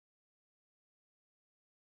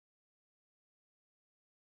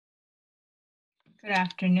Good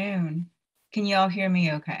afternoon. Can you all hear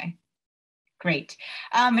me okay? Great.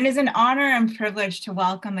 It is an honor and privilege to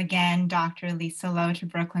welcome again Dr. Lisa Lowe to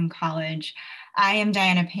Brooklyn College. I am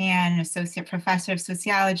Diana Pan, Associate Professor of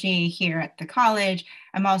Sociology here at the college.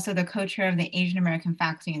 I'm also the co-chair of the Asian American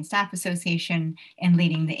Faculty and Staff Association and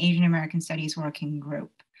leading the Asian American Studies Working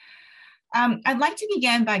Group. I'd like to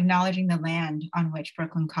begin by acknowledging the land on which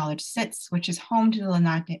Brooklyn College sits, which is home to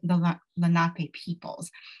the Lenape peoples,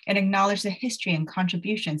 and acknowledge the history and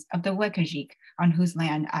contributions of the Wekajik on whose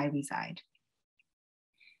land I reside.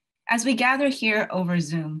 As we gather here over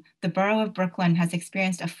Zoom, the borough of Brooklyn has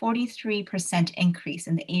experienced a 43% increase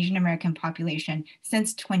in the Asian American population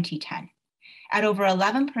since 2010. At over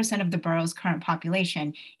 11% of the borough's current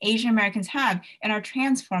population, Asian Americans have and are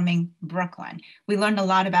transforming Brooklyn. We learned a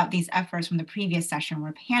lot about these efforts from the previous session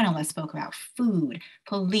where panelists spoke about food,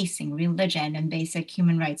 policing, religion, and basic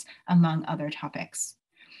human rights, among other topics.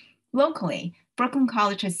 Locally, Brooklyn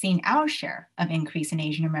College has seen our share of increase in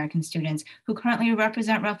Asian American students who currently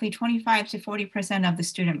represent roughly 25 to 40% of the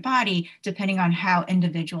student body, depending on how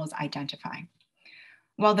individuals identify.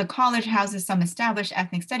 While the college houses some established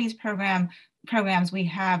ethnic studies programs, we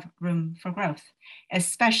have room for growth,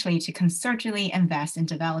 especially to concertedly invest in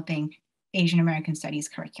developing Asian American studies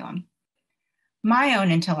curriculum. My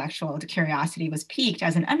own intellectual curiosity was piqued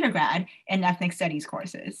as an undergrad in ethnic studies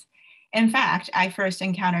courses. In fact, I first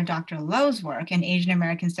encountered Dr. Lowe's work in Asian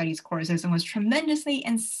American Studies courses and was tremendously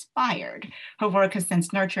inspired. Her work has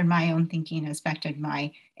since nurtured my own thinking and affected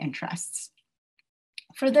my interests.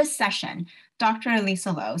 For this session, Dr.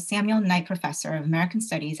 Lisa Lowe, Samuel Knight Professor of American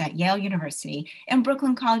Studies at Yale University and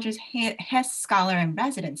Brooklyn College's Hess Scholar in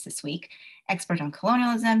Residence this week, expert on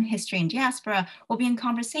colonialism, history, and diaspora, will be in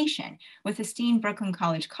conversation with esteemed Brooklyn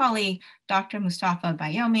College colleague, Dr. Moustafa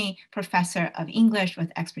Bayoumi, Professor of English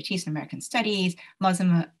with expertise in American Studies,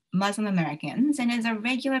 Muslim Americans, and is a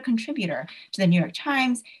regular contributor to the New York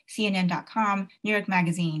Times, CNN.com, New York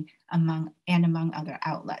Magazine, among other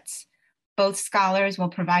outlets. Both scholars will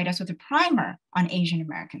provide us with a primer on Asian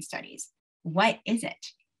American studies. What is it?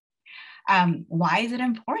 Why is it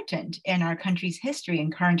important in our country's history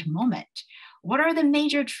and current moment? What are the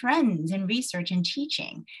major trends in research and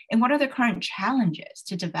teaching? And what are the current challenges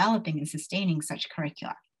to developing and sustaining such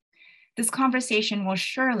curricula? This conversation will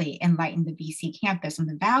surely enlighten the BC campus on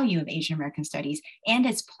the value of Asian American studies and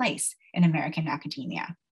its place in American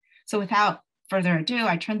academia. So without further ado,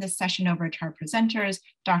 I turn this session over to our presenters,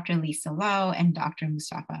 Dr. Lisa Lowe and Dr.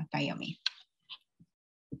 Moustafa Bayoumi.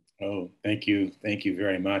 Oh, thank you. Thank you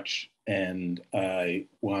very much. And I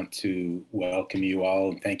want to welcome you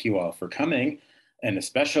all and thank you all for coming, and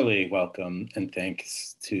especially welcome and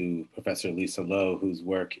thanks to Professor Lisa Lowe, whose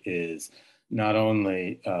work is not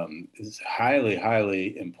only is highly,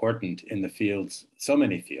 highly important in the fields, so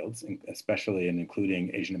many fields, especially and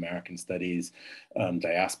including Asian American studies,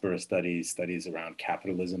 diaspora studies, studies around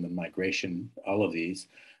capitalism and migration, all of these,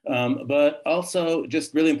 but also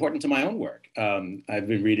just really important to my own work. I've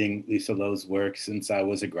been reading Lisa Lowe's work since I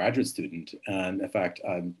was a graduate student. And in fact,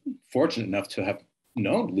 I'm fortunate enough to have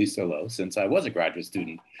known Lisa Lowe since I was a graduate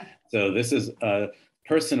student. So this is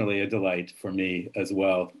personally a delight for me as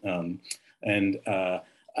well.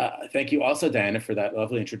 Thank you also, Diana, for that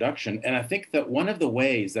lovely introduction. And I think that one of the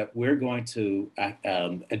ways that we're going to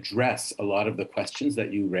address a lot of the questions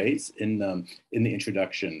that you raise in the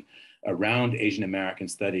introduction around Asian American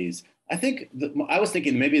studies, I was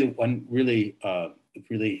thinking maybe one really,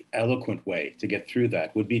 really eloquent way to get through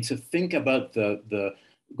that would be to think about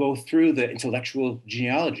go through the intellectual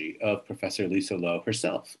genealogy of Professor Lisa Lowe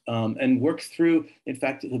herself, and work through, in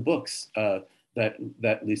fact, the books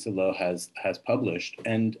that Lisa Lowe has published.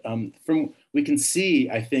 And we can see,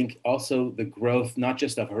 I think, also the growth, not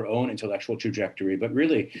just of her own intellectual trajectory, but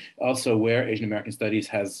really also where Asian American studies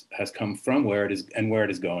has come from, where it is, and where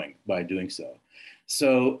it is going by doing so.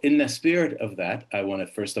 So in the spirit of that, I want to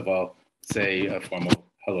first of all say a formal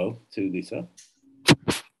hello to Lisa.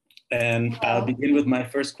 And I'll begin with my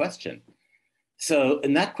first question. So,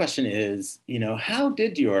 and that question is, how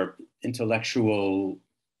did your intellectual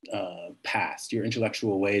past, your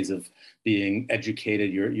intellectual ways of being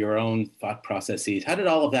educated, your own thought processes, how did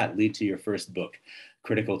all of that lead to your first book,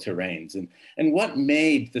 Critical Terrains? And what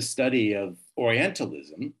made the study of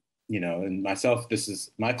Orientalism, and myself,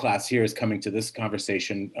 my class here is coming to this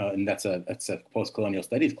conversation, and that's a post-colonial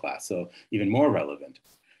studies class, so even more relevant.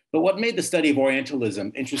 But what made the study of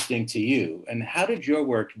Orientalism interesting to you? And how did your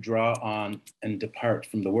work draw on and depart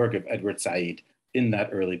from the work of Edward Said in that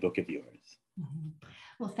early book of yours? Mm-hmm.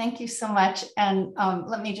 Well, thank you so much. And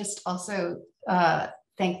let me just also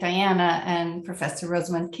thank Diana and Professor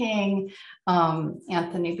Rosamund King,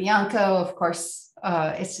 Anthony Bianco, of course,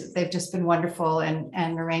 they've just been wonderful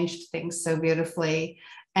and arranged things so beautifully.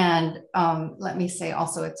 And let me say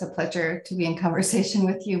also, it's a pleasure to be in conversation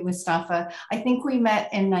with you, Moustafa. I think we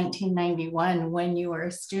met in 1991 when you were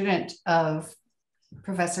a student of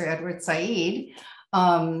Professor Edward Said.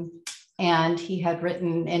 And he had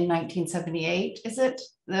written in 1978, is it?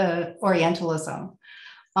 The Orientalism.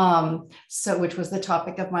 Which was the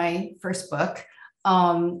topic of my first book.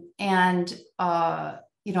 Let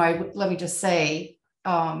me just say,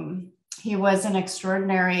 he was an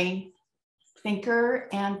extraordinary thinker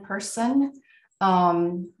and person,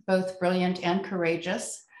 both brilliant and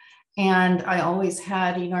courageous. And I always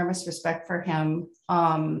had enormous respect for him.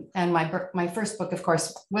 And my first book, of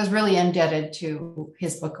course, was really indebted to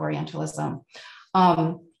his book, Orientalism.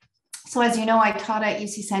 So as you know, I taught at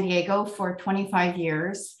UC San Diego for 25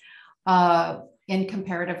 years in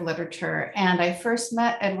comparative literature. And I first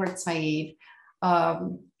met Edward Said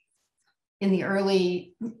in the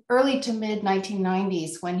early to mid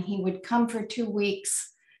 1990s, when he would come for 2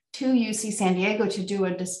 weeks to UC San Diego to do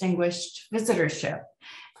a distinguished visitorship.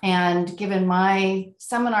 And given my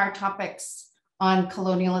seminar topics on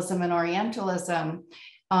colonialism and Orientalism,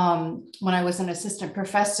 when I was an assistant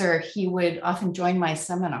professor, he would often join my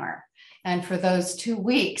seminar. And for those 2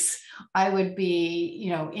 weeks, I would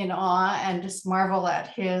be, in awe and just marvel at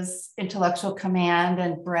his intellectual command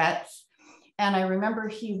and breadth. And I remember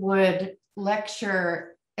he would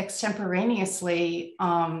lecture extemporaneously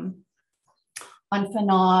on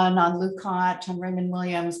Fanon, on Lukács, on Raymond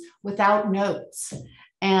Williams without notes.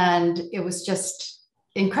 And it was just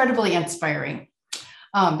incredibly inspiring.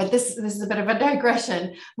 But this is a bit of a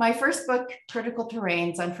digression. My first book, Critical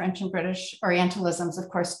Terrains on French and British Orientalisms, of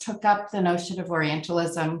course, took up the notion of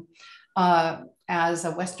Orientalism as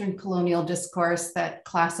a Western colonial discourse that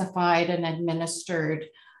classified and administered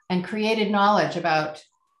and created knowledge about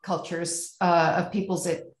cultures of peoples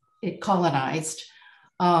it colonized.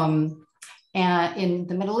 And in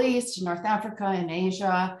the Middle East, North Africa, and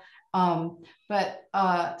Asia.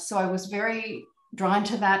 So I was very drawn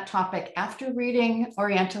to that topic after reading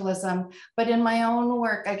Orientalism, but in my own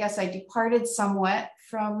work, I guess I departed somewhat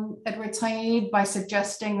from Edward Said by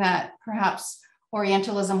suggesting that perhaps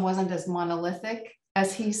Orientalism wasn't as monolithic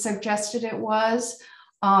as he suggested it was,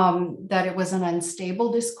 that it was an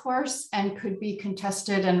unstable discourse and could be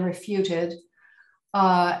contested and refuted,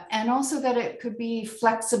 and also that it could be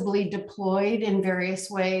flexibly deployed in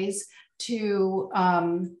various ways to,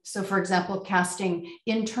 so for example, casting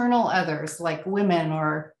internal others like women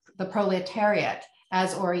or the proletariat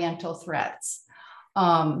as Oriental threats.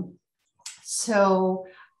 So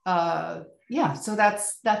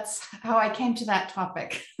that's how I came to that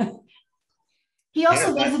topic. He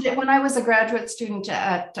also visited, when I was a graduate student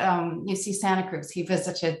at UC Santa Cruz, he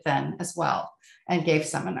visited then as well and gave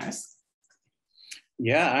seminars.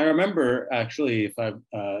 Yeah, I remember actually,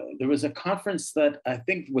 there was a conference that I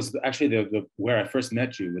think was actually where I first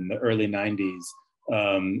met you in the early 90s.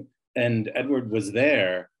 And Edward was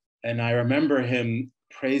there. And I remember him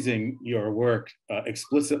praising your work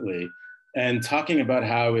explicitly and talking about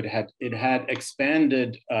how it had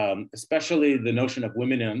expanded, especially the notion of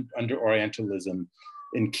women under Orientalism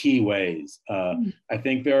in key ways. I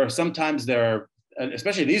think sometimes there are,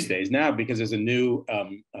 especially these days now, because there's a new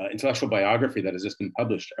intellectual biography that has just been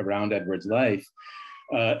published around Edward's life.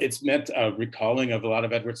 It's meant a recalling of a lot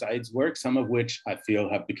of Edward Said's work, some of which I feel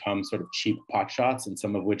have become sort of cheap potshots and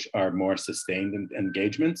some of which are more sustained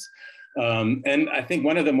engagements. And I think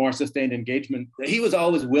one of the more sustained engagement, he was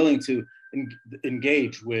always willing to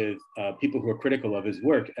engage with people who are critical of his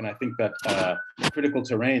work. And I think that Critical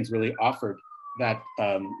Terrains really offered that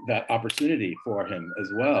opportunity for him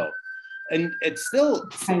as well. And it's still,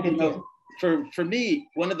 for me,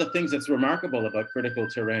 one of the things that's remarkable about Critical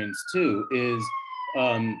Terrains too is,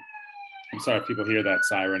 I'm sorry if people hear that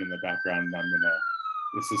siren in the background.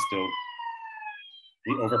 This is still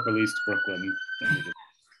the over-policed Brooklyn. Let me just wait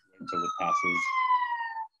until it passes.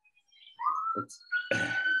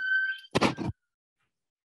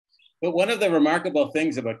 But one of the remarkable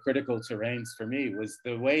things about Critical Terrains for me was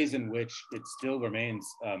the ways in which it still remains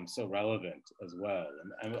so relevant as well.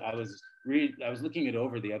 And I was looking it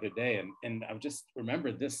over the other day, and I just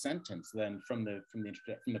remembered this sentence then from the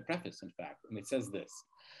preface, in fact, and it says this: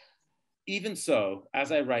 "Even so,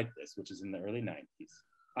 as I write this, which is in the early 90s,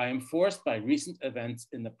 I am forced by recent events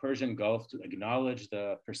in the Persian Gulf to acknowledge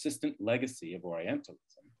the persistent legacy of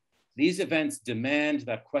Orientalism. These events demand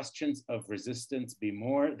that questions of resistance be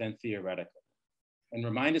more than theoretical, and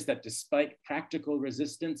remind us that despite practical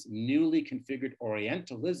resistance, newly configured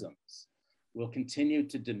Orientalisms will continue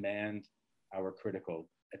to demand our critical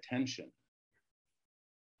attention."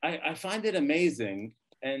 I find it amazing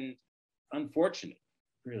and unfortunate,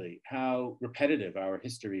 really, how repetitive our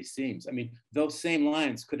history seems. I mean, those same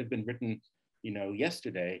lines could have been written,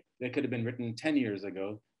 yesterday. They could have been written 10 years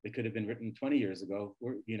ago. They could have been written 20 years ago.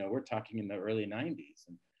 We're talking in the early 90s.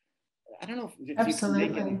 And I don't know if you can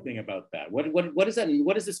make anything about that. What is that?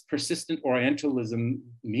 What does this persistent Orientalism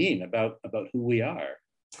mean about who we are?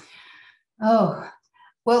 Oh,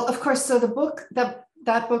 well, of course. So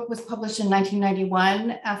that book was published in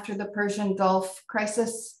 1991 after the Persian Gulf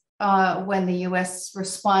crisis, when the U.S.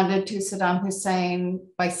 responded to Saddam Hussein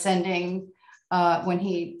by when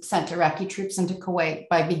he sent Iraqi troops into Kuwait,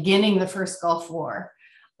 by beginning the first Gulf War,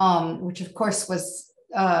 which of course was,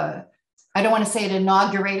 I don't want to say it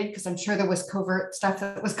inaugurated, because I'm sure there was covert stuff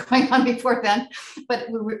that was going on before then, but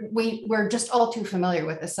we were just all too familiar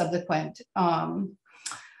with the subsequent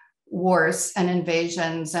wars and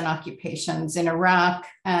invasions and occupations in Iraq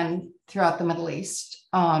and throughout the Middle East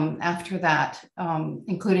after that,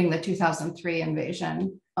 including the 2003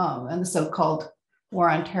 invasion and the so-called War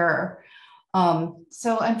on Terror.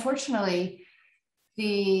 So unfortunately,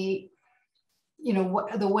 the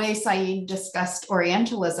way Said discussed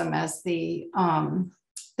Orientalism as the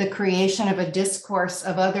creation of a discourse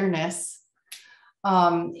of otherness,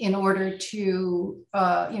 in order to,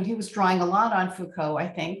 he was drawing a lot on Foucault, I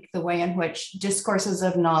think, the way in which discourses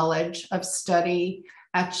of knowledge, of study,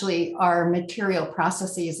 actually are material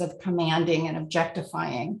processes of commanding and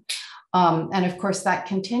objectifying. And of course, that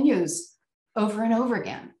continues over and over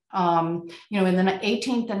again. In the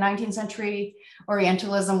 18th and 19th century,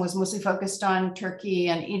 Orientalism was mostly focused on Turkey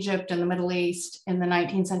and Egypt and the Middle East. In the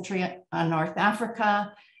 19th century, on North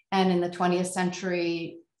Africa. And in the 20th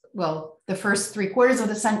century, well, the first 3/4 of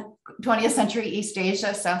the 20th century, East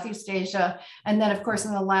Asia, Southeast Asia. And then, of course,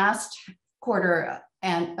 in the last quarter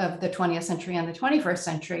of the 20th century and the 21st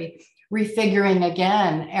century, refiguring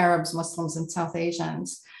again Arabs, Muslims, and South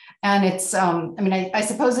Asians. And it's, I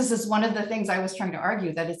suppose this is one of the things I was trying to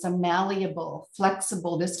argue, that it's a malleable,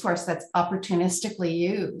 flexible discourse that's opportunistically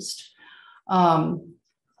used. But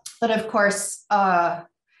of course,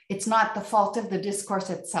 it's not the fault of the discourse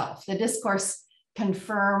itself. The discourse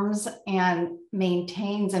confirms and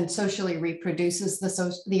maintains and socially reproduces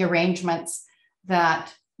the arrangements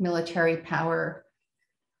that military power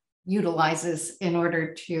utilizes in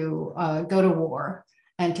order to go to war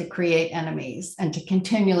and to create enemies and to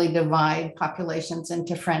continually divide populations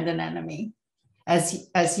into friend and enemy,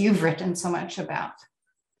 as you've written so much about.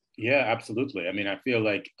 Yeah, absolutely. I mean, I feel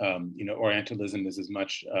like, Orientalism is as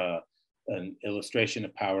much an illustration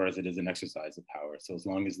of power as it is an exercise of power. So as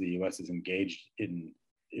long as the US is engaged in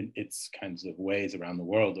its kinds of ways around the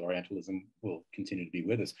world, Orientalism will continue to be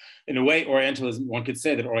with us. In a way, Orientalism, one could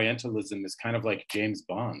say that Orientalism is kind of like James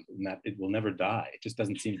Bond, in that it will never die. It just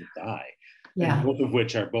doesn't seem to die. Yeah. And both of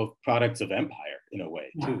which are both products of empire in a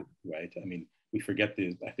way, too, right? I mean, we forget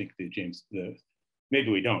maybe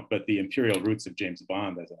we don't, but the imperial roots of James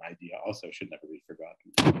Bond as an idea also should never be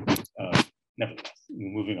forgotten. Nevertheless,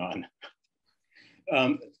 moving on.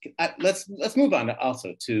 Let's move on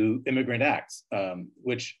also to Immigrant Acts,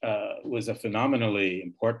 which was a phenomenally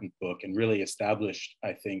important book and really established,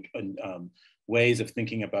 I think, ways of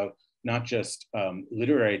thinking about not just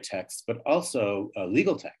literary texts, but also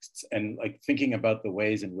legal texts, and like thinking about the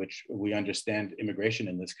ways in which we understand immigration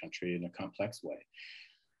in this country in a complex way.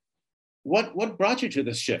 What brought you to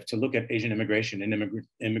this shift to look at Asian immigration in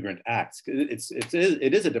Immigrant Acts?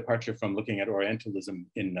 It is a departure from looking at Orientalism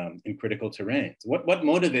in critical terrains. What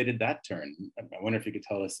motivated that turn? I wonder if you could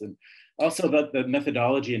tell us, and also about the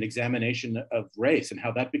methodology and examination of race and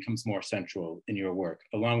how that becomes more central in your work,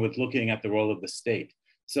 along with looking at the role of the state.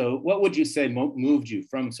 So what would you say moved you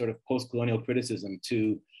from sort of post-colonial criticism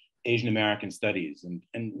to Asian American studies, and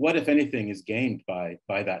what, if anything, is gained by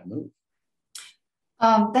that move?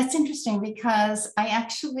 That's interesting, because I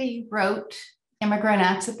actually wrote Immigrant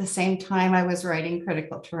Acts at the same time I was writing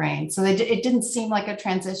Critical Terrain. So it didn't seem like a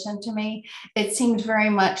transition to me. It seemed very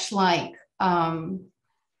much like, that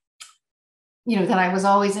I was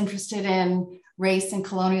always interested in race and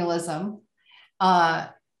colonialism.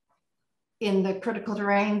 In the Critical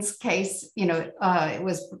Terrain's case, it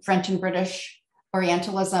was French and British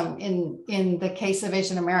Orientalism. In the case of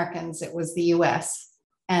Asian Americans, it was the US.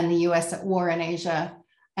 And the US at war in Asia,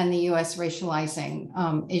 and the US racializing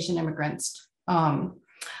Asian immigrants.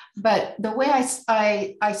 But the way I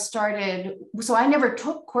started, so I never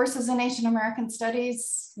took courses in Asian American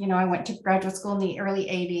studies. I went to graduate school in the early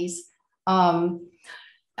 80s.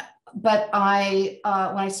 but when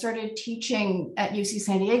I started teaching at UC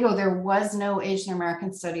San Diego, there was no Asian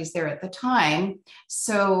American studies there at the time.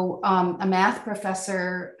 So a math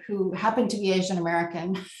professor who happened to be Asian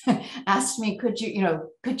American asked me, could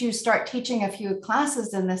you start teaching a few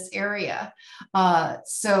classes in this area?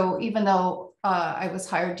 So even though I was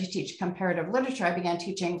hired to teach comparative literature, I began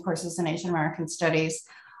teaching courses in Asian American studies.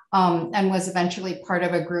 And was eventually part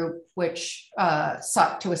of a group which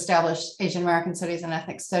sought to establish Asian American studies and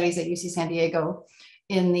ethnic studies at UC San Diego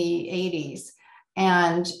in the 80s.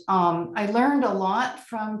 And I learned a lot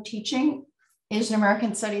from teaching Asian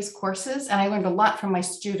American studies courses, and I learned a lot from my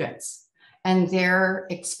students and their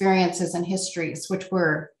experiences and histories, which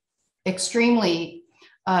were extremely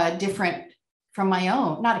different from my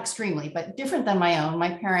own, not extremely, but different than my own. My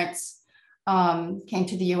parents came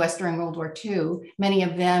to the US during World War II. Many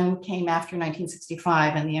of them came after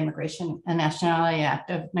 1965 and the Immigration and Nationality Act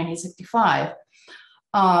of 1965.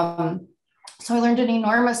 So I learned an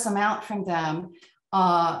enormous amount from them.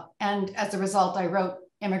 And as a result, I wrote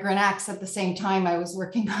Immigrant Acts at the same time I was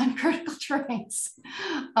working on critical traits.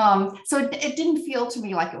 So it didn't feel to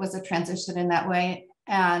me like it was a transition in that way.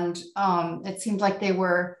 And it seemed like they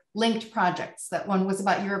were linked projects, that one was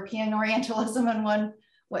about European Orientalism and one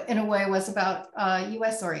in a way was about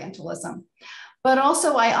US Orientalism. But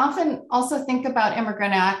also, I often also think about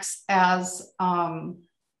Immigrant Acts as a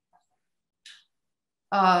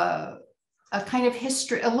kind of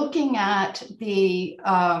history, looking at the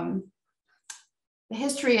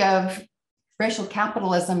history of racial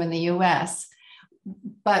capitalism in the US,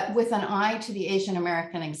 but with an eye to the Asian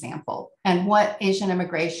American example and what Asian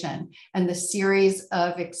immigration and the series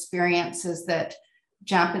of experiences that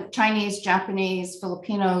Chinese, Japanese,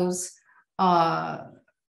 Filipinos,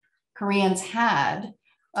 Koreans had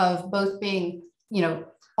of both being,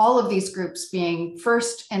 all of these groups being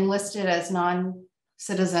first enlisted as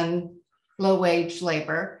non-citizen, low-wage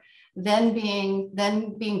labor, then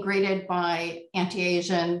being greeted by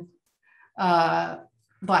anti-Asian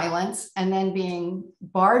violence, and then being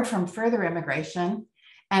barred from further immigration,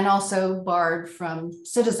 and also barred from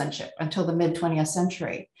citizenship until the mid-20th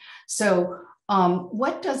century. So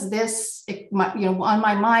what does this, on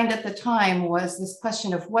my mind at the time was this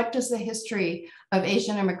question of what does the history of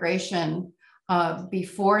Asian immigration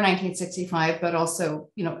before 1965, but also,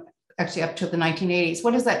 actually up to the 1980s,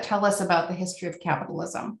 what does that tell us about the history of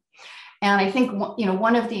capitalism? And I think,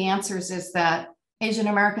 one of the answers is that Asian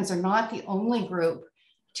Americans are not the only group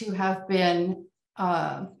to have been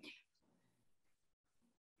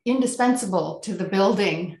indispensable to the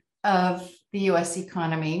building of the US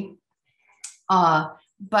economy,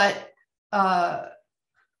 but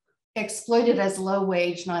exploited as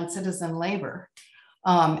low-wage, non-citizen labor.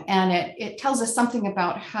 And it tells us something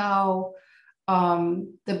about how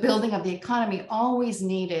the building of the economy always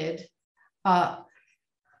needed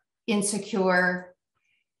insecure,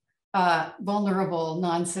 vulnerable,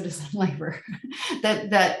 non-citizen labor.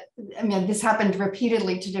 This happened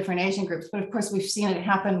repeatedly to different Asian groups, but of course we've seen it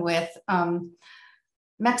happen with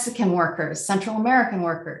Mexican workers, Central American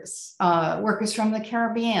workers, workers from the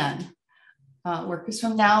Caribbean, workers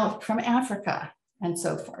from Africa, and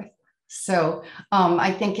so forth. So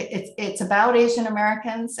I think it's about Asian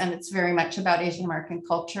Americans, and it's very much about Asian American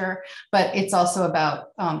culture, but it's also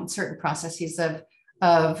about certain processes of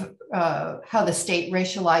how the state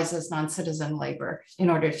racializes non-citizen labor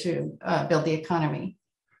in order to build the economy.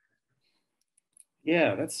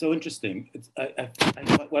 Yeah, that's so interesting.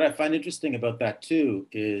 What I find interesting about that too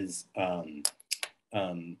is,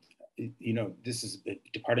 this is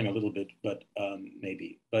departing a little bit, but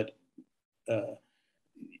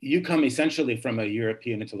you come essentially from a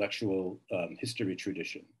European intellectual history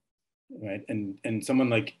tradition, right? And someone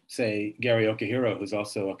like, say, Gary Okihiro, who's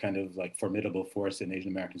also a kind of like formidable force in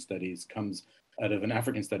Asian American studies, comes out of an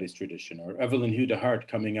African studies tradition, or Evelyn Hugh DeHart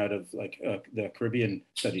coming out of like the Caribbean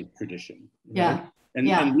studies tradition. Right? Yeah.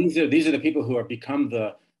 And these are the people who are become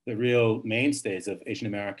the real mainstays of Asian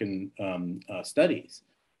American studies.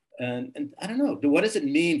 And I don't know, what does it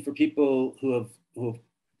mean for people who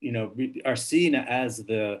are seen as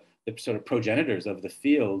the sort of progenitors of the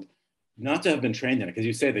field, not to have been trained in it? Because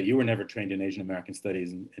you say that you were never trained in Asian American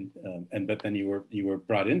studies, but then you were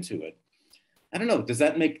brought into it. I don't know. Does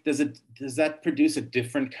that produce a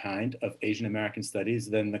different kind of Asian American studies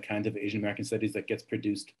than the kind of Asian American studies that gets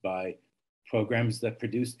produced by programs that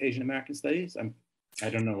produce Asian American studies? I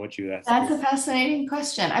don't know what you asked. That's a fascinating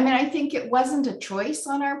question. I think it wasn't a choice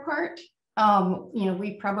on our part.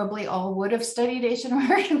 We probably all would have studied Asian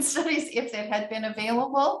American studies if it had been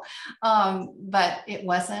available, but it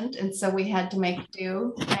wasn't. And so we had to make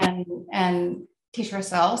do and teach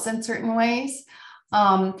ourselves in certain ways.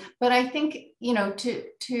 But I think, you know,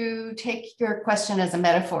 to take your question as a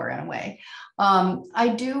metaphor in a way,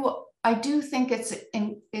 I do think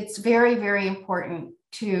it's very, very important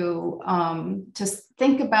to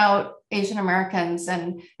think about Asian Americans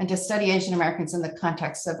and to study Asian Americans in the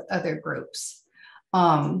context of other groups,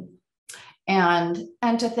 and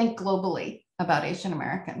to think globally about Asian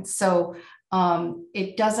Americans. So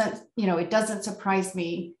it doesn't surprise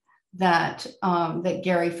me that that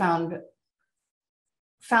Gary found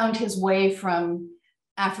his way from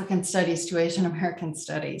African studies to Asian American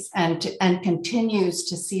studies, and continues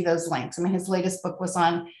to see those links. I mean, his latest book was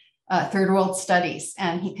on third world studies,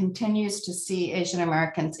 and he continues to see Asian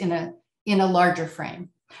Americans in a larger frame,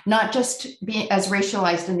 not just being as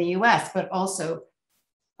racialized in the US, but also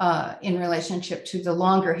in relationship to the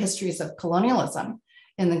longer histories of colonialism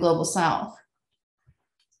in the global South.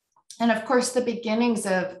 And of course, the beginnings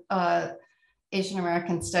of Asian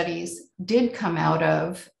American studies did come out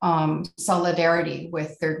of solidarity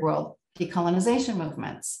with third world decolonization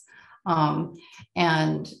movements.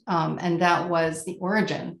 And that was the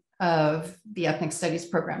origin of the ethnic studies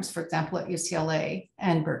programs, for example, at UCLA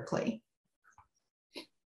and Berkeley.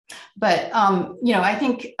 But, you know, I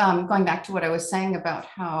think going back to what I was saying about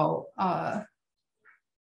how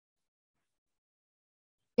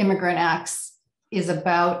Immigrant Acts is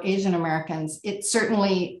about Asian Americans, it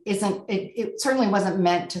certainly isn't, it certainly wasn't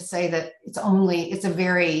meant to say that it's a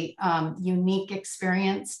very unique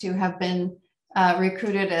experience to have been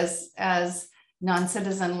recruited as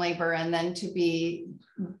non-citizen labor and then to be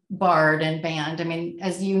barred and banned. I mean,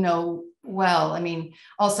 as you know well, I mean,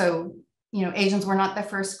 also, you know, Asians were not the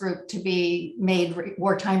first group to be made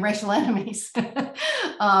wartime racial enemies,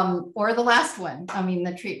 or the last one. I mean,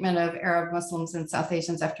 the treatment of Arab Muslims and South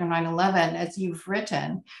Asians after 9/11, as you've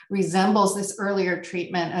written, resembles this earlier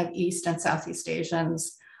treatment of East and Southeast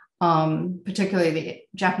Asians, particularly the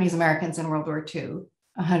Japanese Americans in World War II,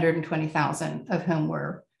 120,000 of whom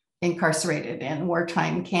were incarcerated in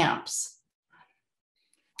wartime camps.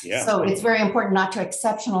 Yeah. So it's very important not to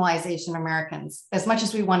exceptionalize Asian Americans. As much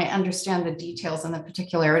as we want to understand the details and the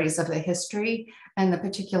particularities of the history and the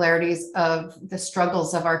particularities of the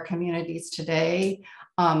struggles of our communities today,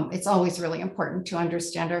 it's always really important to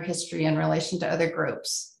understand our history in relation to other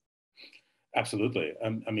groups. Absolutely.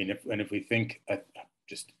 I mean, if we think,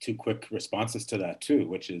 just two quick responses to that too,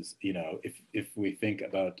 which is, you know, if we think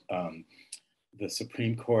about the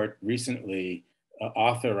Supreme Court recently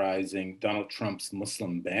authorizing Donald Trump's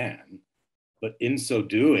Muslim ban, but in so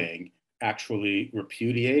doing, actually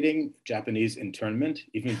repudiating Japanese internment,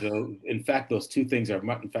 even though, in fact, those two things are,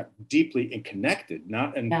 in fact, deeply connected,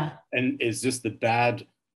 and is just the bad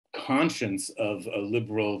conscience of a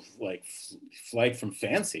liberal, like, flight from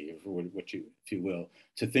fancy, if you will,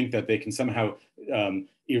 to think that they can somehow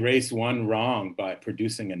erase one wrong by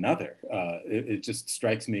producing another. It just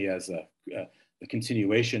strikes me as a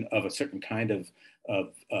continuation of a certain kind of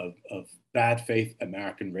bad faith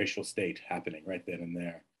American racial state happening right then and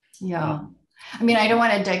there. Yeah. I mean, I don't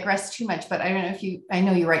want to digress too much, but I don't know if I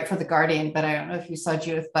know you write for The Guardian, but I don't know if you saw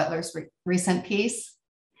Judith Butler's recent piece.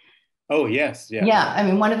 Oh, yes. Yeah. Yeah. I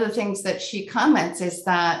mean, one of the things that she comments is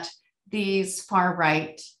that these far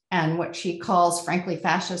right and what she calls, frankly,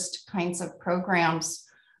 fascist kinds of programs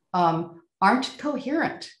aren't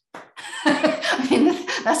coherent. I mean,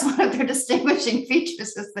 that's one of their distinguishing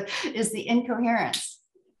features is the incoherence.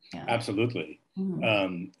 Yeah. Absolutely.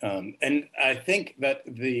 And I think that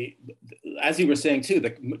as you were saying too,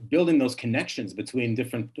 building those connections between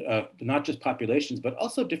different, not just populations, but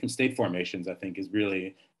also different state formations, I think is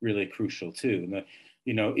really, really crucial too. And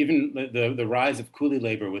you know, even the rise of coolie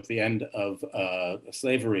labor with the end of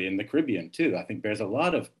slavery in the Caribbean too, I think bears a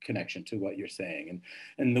lot of connection to what you're saying.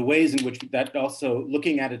 And the ways in which that also,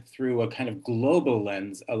 looking at it through a kind of global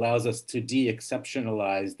lens, allows us to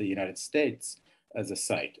de-exceptionalize the United States as a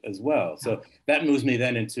site as well. So that moves me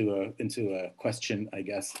then into a question, I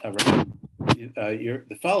guess, around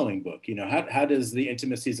the following book. You know, how does the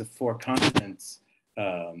intimacies of four continents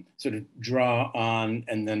sort of draw on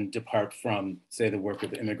and then depart from, say, the work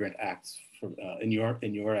of the Immigrant Acts in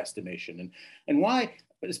your estimation, and why?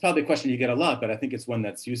 It's probably a question you get a lot, but I think it's one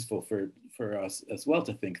that's useful for us as well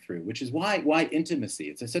to think through, which is why intimacy?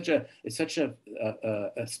 It's such a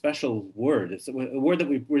special word. It's a word that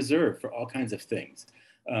we reserve for all kinds of things.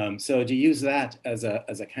 So to use that as a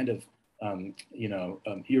kind of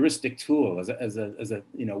heuristic tool, as a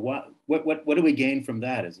you know, what do we gain from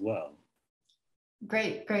that as well?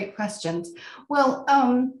 Great questions. Well,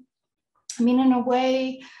 I mean, in a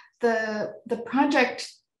way, the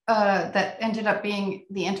project that ended up being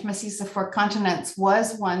the Intimacies of Four Continents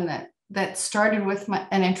was one that started with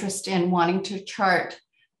an interest in wanting to chart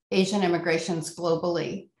Asian immigrations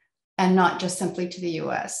globally and not just simply to the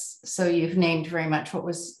US. So you've named very much what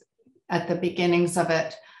was at the beginnings of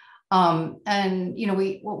it. And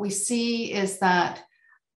what we see is that,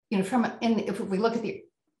 if we look at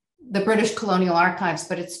the British colonial archives,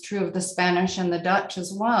 but it's true of the Spanish and the Dutch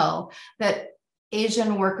as well, that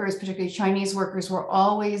Asian workers, particularly Chinese workers, were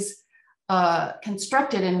always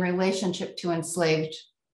constructed in relationship to enslaved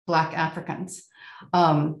Black Africans.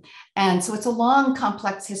 And so it's a long,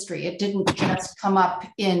 complex history. It didn't just come up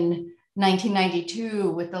in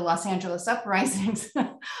 1992 with the Los Angeles uprisings,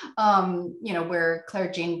 where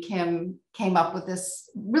Claire Jean Kim came up with this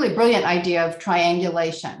really brilliant idea of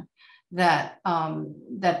triangulation, that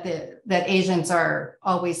Asians are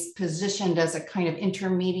always positioned as a kind of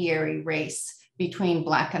intermediary race between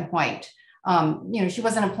Black and white. She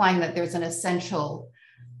wasn't implying that there's an essential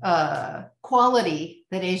quality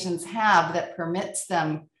that Asians have that permits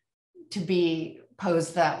them to be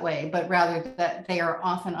posed that way, but rather that they are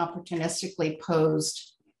often opportunistically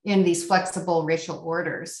posed in these flexible racial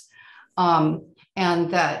orders. And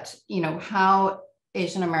that, how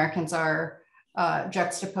Asian Americans are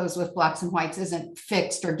juxtaposed with Blacks and whites isn't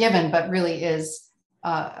fixed or given, but really is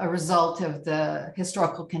a result of the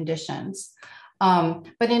historical conditions.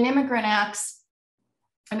 But in Immigrant Acts,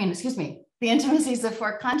 the Intimacies of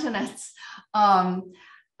Four Continents,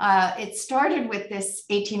 it started with this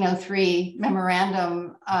 1803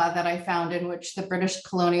 memorandum that I found, in which the British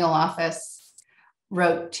Colonial Office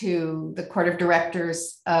wrote to the Court of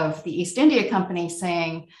Directors of the East India Company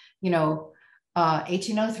saying,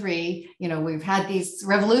 1803, we've had these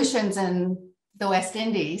revolutions in the West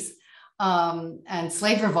Indies and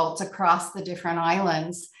slave revolts across the different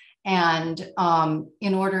islands. And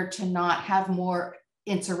in order to not have more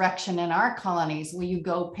insurrection in our colonies, will you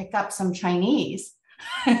go pick up some Chinese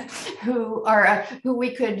who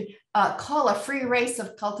we could call a free race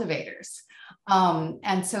of cultivators?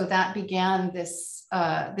 And so that began this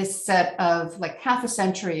set of like half a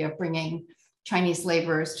century of bringing Chinese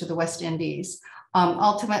laborers to the West Indies.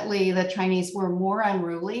 Ultimately, the Chinese were more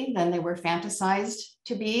unruly than they were fantasized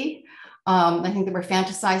to be. I think they were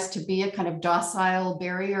fantasized to be a kind of docile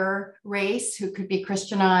barrier race who could be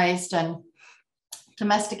Christianized and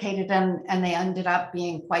domesticated, and they ended up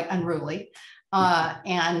being quite unruly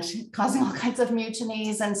and causing all kinds of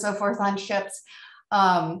mutinies and so forth on ships.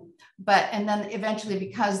 And then eventually,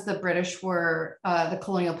 because the British were the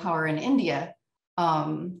colonial power in India,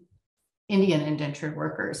 Indian indentured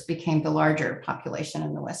workers became the larger population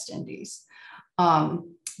in the West Indies.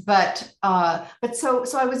 But so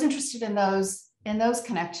I was interested in those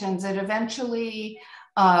connections. It eventually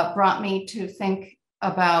brought me to think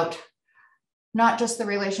about not just the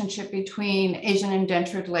relationship between Asian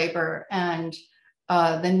indentured labor and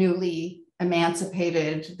the newly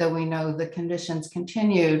emancipated, though we know the conditions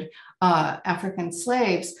continued, African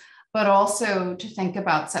slaves, but also to think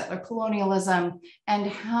about settler colonialism and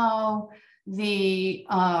how the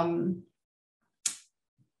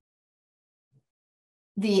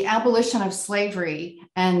abolition of slavery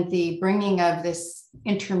and the bringing of this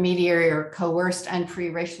intermediary or coerced and free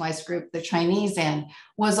racialized group, the Chinese, in,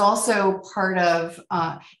 was also part of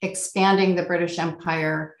expanding the British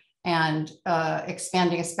Empire and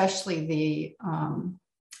expanding especially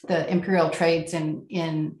the imperial trades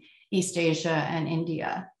in East Asia and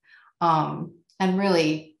India, and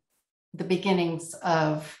really the beginnings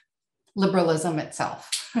of liberalism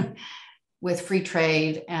itself with free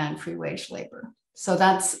trade and free wage labor. So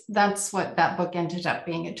that's what that book ended up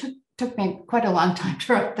being. It took me quite a long time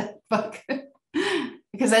to write that book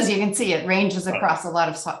because, as you can see, it ranges across a lot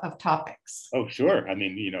of topics. Oh, sure. I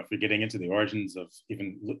mean, if you're getting into the origins of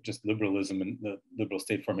even just liberalism and the liberal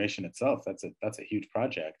state formation itself, that's a huge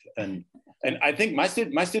project. And I think my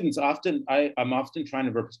students often, I'm often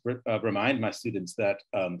trying to remind my students that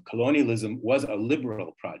colonialism was a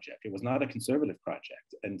liberal project. It was not a conservative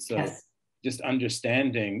project. And so. Yes. Just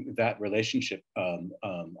understanding that relationship,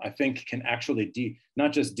 I think, can actually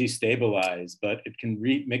not just destabilize, but it can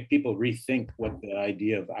make people rethink what the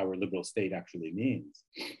idea of our liberal state actually means.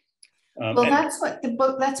 That's what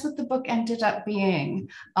the book ended up being.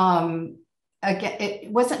 Again, it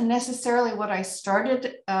wasn't necessarily what I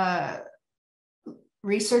started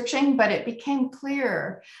researching, but it became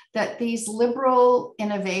clear that these liberal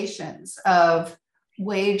innovations of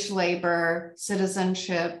wage labor,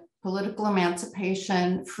 citizenship, political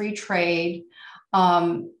emancipation, free trade,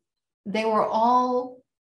 they were all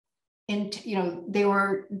they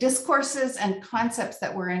were discourses and concepts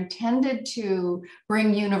that were intended to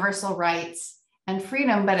bring universal rights and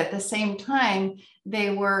freedom, but at the same time,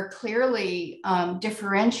 they were clearly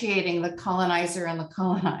differentiating the colonizer and the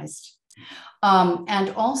colonized. And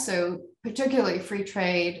also, particularly free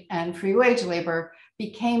trade and free wage labor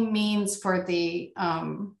became means for the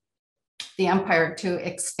empire to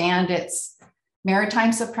expand its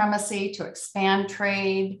maritime supremacy, to expand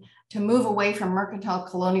trade, to move away from mercantile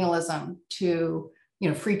colonialism to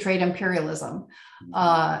free trade imperialism.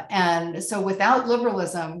 And so without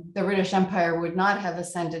liberalism, the British Empire would not have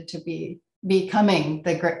ascended to becoming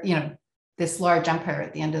this large empire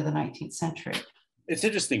at the end of the 19th century. It's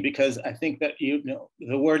interesting because I think that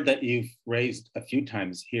the word that you've raised a few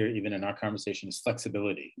times here, even in our conversation, is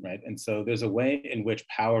flexibility, right? And so there's a way in which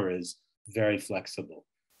power is very flexible,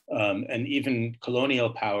 and even colonial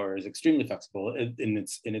power is extremely flexible in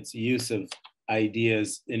its use of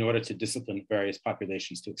ideas in order to discipline various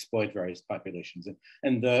populations, to exploit various populations,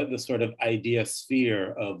 and the sort of idea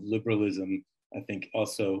sphere of liberalism, I think,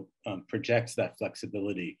 also projects that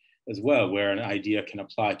flexibility as well, where an idea can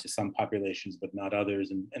apply to some populations but not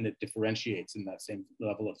others, and it differentiates in that same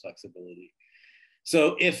level of flexibility.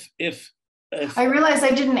 So if I realize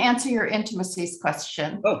I didn't answer your intimacies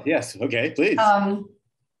question. Oh yes, okay, please.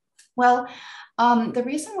 Well, the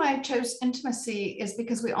reason why I chose intimacy is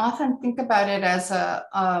because we often think about it as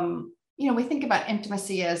we think about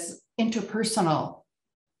intimacy as interpersonal,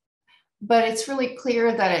 but it's really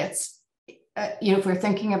clear that it's, if we're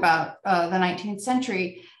thinking about the 19th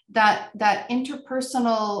century, that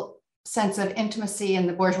interpersonal sense of intimacy in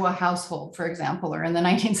the bourgeois household, for example, or in the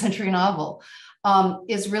 19th century novel,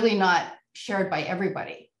 is really not shared by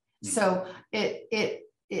everybody. So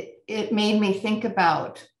it made me think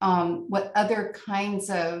about what other kinds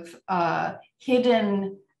of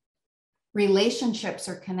hidden relationships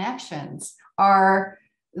or connections are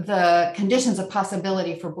the conditions of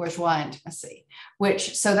possibility for bourgeois intimacy,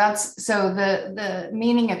 so the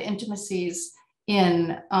meaning of intimacies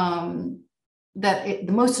in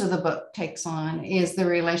most of the book takes on is the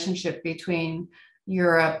relationship between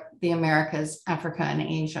Europe, the Americas, Africa, and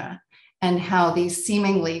Asia, and how these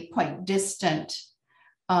seemingly quite distant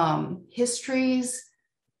histories,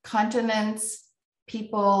 continents,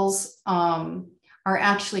 peoples are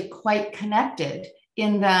actually quite connected,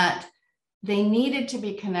 in that they needed to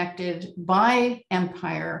be connected by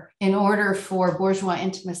empire in order for bourgeois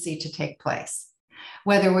intimacy to take place.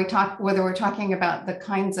 Whether we're talking about the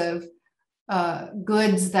kinds of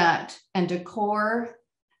goods and decor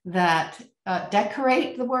that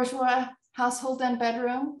decorate the bourgeois household and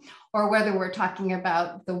bedroom, or whether we're talking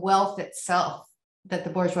about the wealth itself that the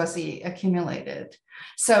bourgeoisie accumulated.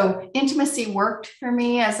 So intimacy worked for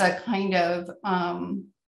me as a kind of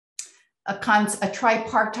a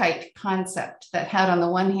tripartite concept that had, on the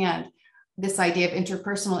one hand, this idea of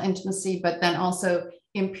interpersonal intimacy, but then also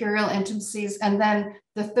imperial intimacies. And then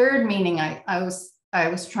the third meaning I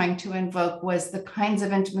was trying to invoke was the kinds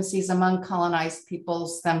of intimacies among colonized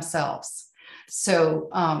peoples themselves. So,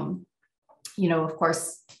 of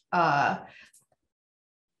course,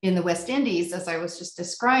 in the West Indies, as I was just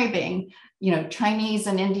describing, Chinese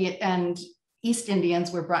and East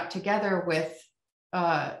Indians were brought together with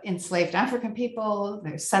enslaved African people,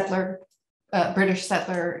 there's British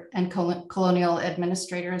settler and colonial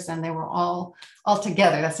administrators, and they were all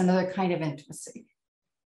together. That's another kind of intimacy.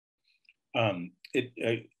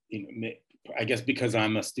 I guess because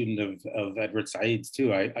I'm a student of Edward Said's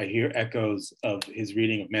too, I hear echoes of his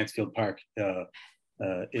reading of Mansfield Park.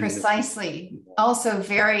 Precisely. Also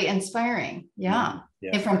very inspiring. Yeah.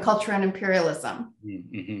 Yeah. And from Culture and Imperialism.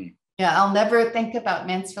 Mm-hmm. Yeah, I'll never think about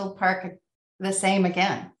Mansfield Park the same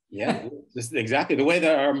again. Yeah, just exactly. The way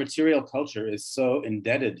that our material culture is so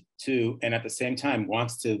indebted to, and at the same time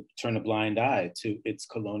wants to turn a blind eye to its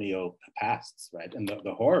colonial pasts, right? And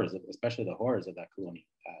the horrors, especially the horrors of that colonial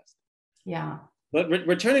past. Yeah. But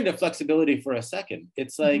returning to flexibility for a second,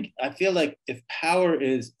 it's like, I feel like if power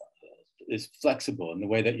is flexible in the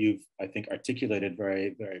way that you've, I think, articulated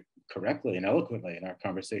very, very correctly and eloquently in our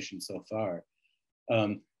conversation so far,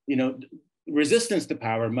 resistance to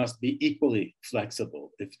power must be equally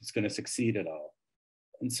flexible if it's going to succeed at all.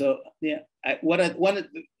 And so, yeah,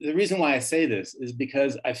 the reason why I say this is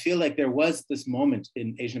because I feel like there was this moment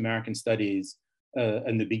in Asian American studies,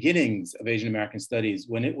 in the beginnings of Asian American studies,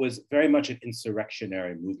 when it was very much an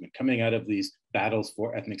insurrectionary movement coming out of these battles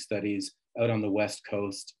for ethnic studies out on the West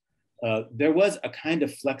Coast. There was a kind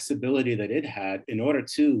of flexibility that it had in order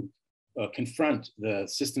to confront the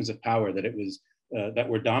systems of power that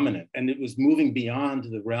were dominant, and it was moving beyond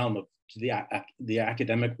the realm of the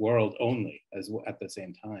academic world only at the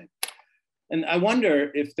same time. And I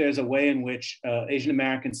wonder if there's a way in which Asian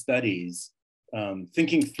American studies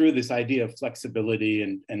thinking through this idea of flexibility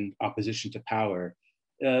and opposition to power,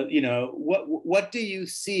 what do you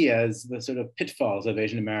see as the sort of pitfalls of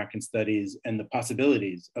Asian American studies and the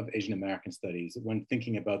possibilities of Asian American studies when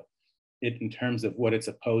thinking about it in terms of what it's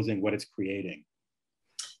opposing, what it's creating?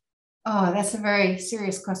 Oh, that's a very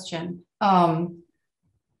serious question. I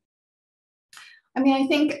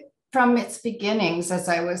think from its beginnings, as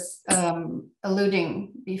I was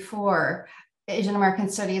alluding before, Asian American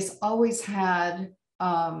studies always had,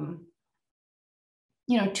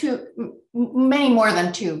 many more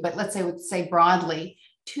than two, but let's say broadly,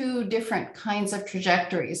 two different kinds of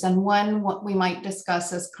trajectories. And one, what we might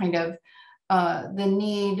discuss as kind of the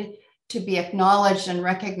need to be acknowledged and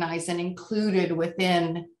recognized and included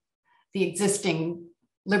within the existing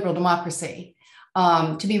liberal democracy,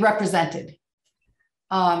 to be represented.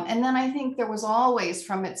 And then I think there was always,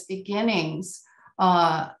 from its beginnings,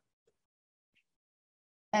 an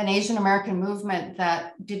Asian American movement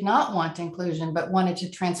that did not want inclusion, but wanted to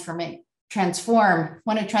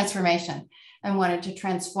wanted transformation, and wanted to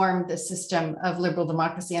transform the system of liberal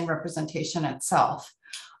democracy and representation itself.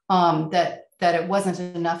 That it wasn't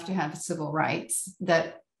enough to have civil rights,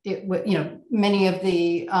 that it would, many of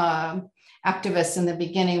the activists in the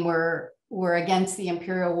beginning were against the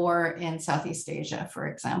imperial war in Southeast Asia, for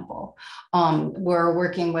example. Were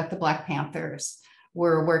working with the Black Panthers,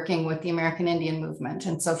 were working with the American Indian movement,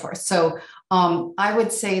 and so forth. So I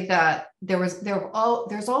would say that there's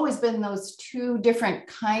always been those two different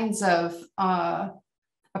kinds of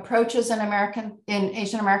approaches in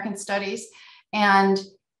Asian American studies. And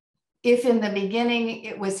if in the beginning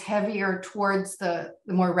it was heavier towards the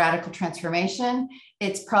more radical transformation,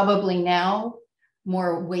 it's probably now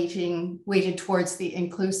more weighted towards the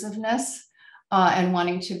inclusiveness and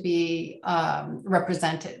wanting to be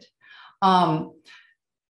represented.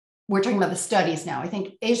 We're talking about the studies now. I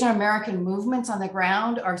think Asian American movements on the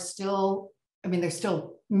ground are still, there's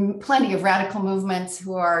still plenty of radical movements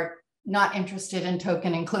who are not interested in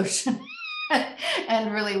token inclusion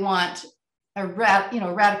and really want a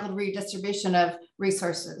radical redistribution of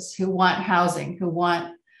resources, who want housing, who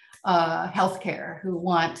want healthcare, who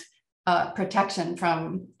want protection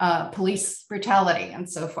from police brutality, and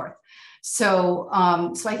so forth. So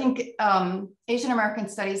I think Asian American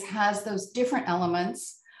studies has those different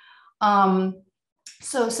elements.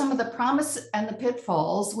 So some of the promise and the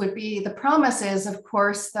pitfalls would be, the promise is, of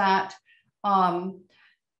course, that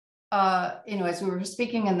as we were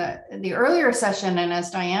speaking in the earlier session, and as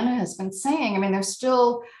Diana has been saying,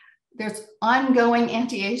 there's ongoing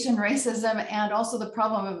anti-Asian racism, and also the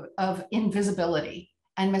problem of invisibility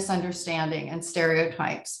and misunderstanding and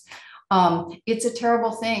stereotypes. It's a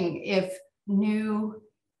terrible thing if new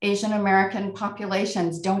Asian American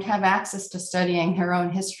populations don't have access to studying their own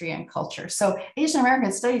history and culture. So Asian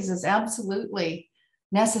American studies is absolutely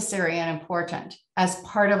necessary and important as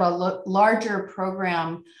part of a larger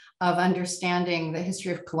program of understanding the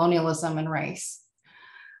history of colonialism and race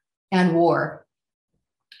and war.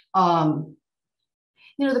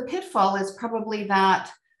 The pitfall is probably that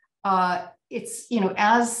it's,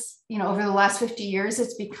 over the last 50 years,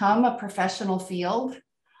 it's become a professional field.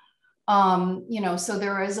 So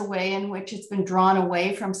there is a way in which it's been drawn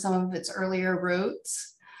away from some of its earlier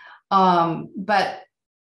roots. But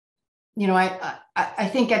I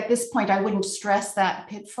think at this point, I wouldn't stress that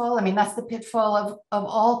pitfall. That's the pitfall of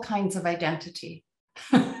all kinds of identity.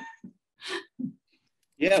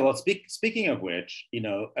 Yeah, well, speaking of which,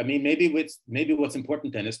 maybe what's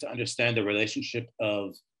important then is to understand the relationship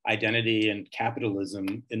of identity and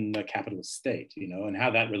capitalism in the capitalist state, and how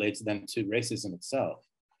that relates then to racism itself.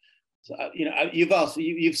 So,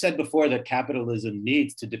 you've said before that capitalism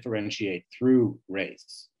needs to differentiate through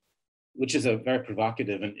race, which is a very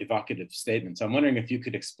provocative and evocative statement. So I'm wondering if you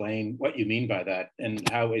could explain what you mean by that and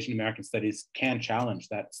how Asian American studies can challenge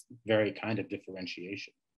that very kind of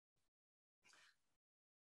differentiation.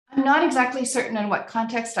 I'm not exactly certain in what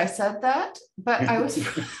context I said that, but I was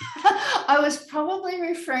I was probably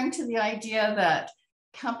referring to the idea that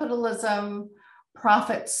capitalism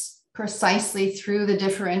profits precisely through the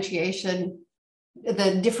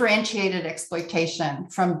differentiated exploitation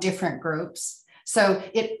from different groups. So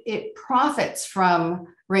it profits from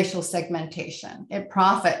racial segmentation. It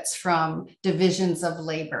profits from divisions of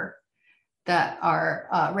labor that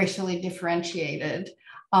are racially differentiated.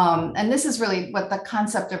 And this is really what the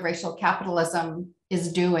concept of racial capitalism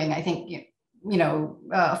is doing. I think,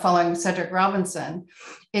 following Cedric Robinson,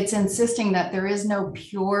 it's insisting that there is no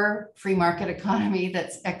pure free market economy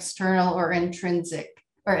that's external or intrinsic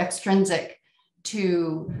or extrinsic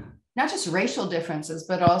to not just racial differences,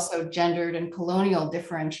 but also gendered and colonial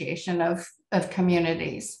differentiation of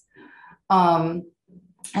communities. and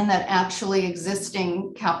that actually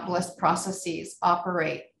existing capitalist processes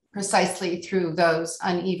operate precisely through those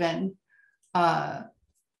uneven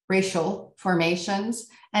racial formations,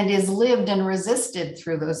 and is lived and resisted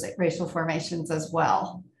through those racial formations as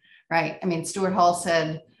well, right? I mean, Stuart Hall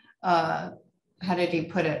said, how did he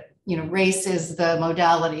put it? You know, race is the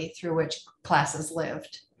modality through which classes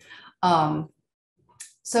lived.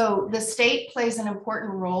 So the state plays an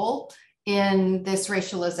important role in this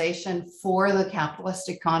racialization for the capitalist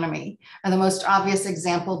economy. And the most obvious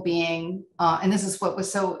example being, and this is what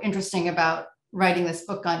was so interesting about writing this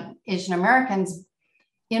book on Asian Americans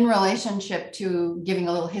in relationship to giving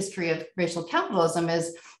a little history of racial capitalism,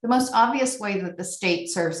 is the most obvious way that the state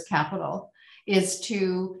serves capital is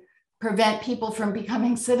to prevent people from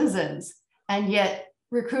becoming citizens and yet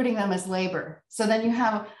recruiting them as labor. So then you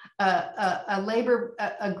have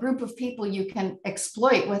a group of people you can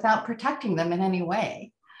exploit without protecting them in any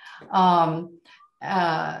way. So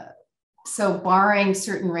barring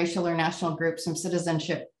certain racial or national groups from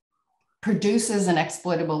citizenship produces an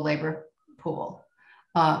exploitable labor pool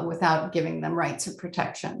without giving them rights or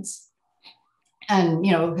protections. And,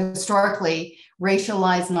 you know, historically,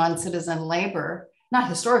 racialized non-citizen labor, not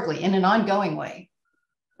historically, in an ongoing way,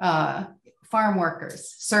 farm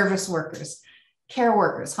workers, service workers, care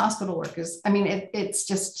workers, hospital workers. I mean, it's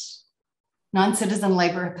just non-citizen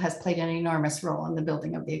labor has played an enormous role in the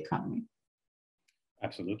building of the economy.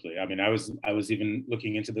 Absolutely. I mean, I was even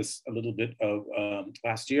looking into this a little bit of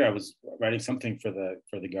last year. I was writing something for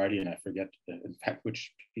the Guardian. I forget in fact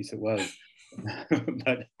which piece it was,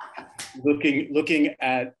 but looking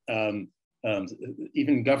at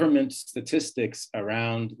even government statistics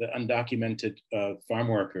around the undocumented farm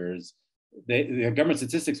workers. The government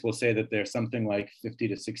statistics will say that they're something like 50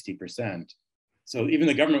 to 60%. So even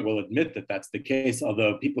the government will admit that that's the case,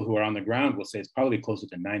 although people who are on the ground will say it's probably closer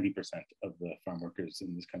to 90% of the farm workers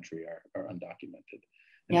in this country are undocumented.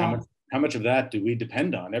 And yeah. how much of that do we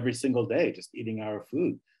depend on every single day, just eating our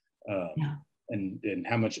food? Yeah. And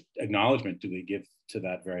how much acknowledgement do we give to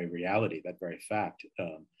that very reality, that very fact?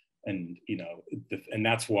 And you know, and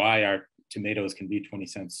that's why our tomatoes can be 20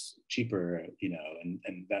 cents cheaper, you know,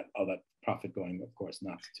 and that all that profit going, of course,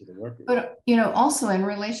 not to the workers. But, you know, also in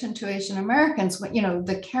relation to Asian Americans, you know,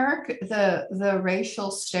 the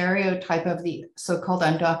racial stereotype of the so-called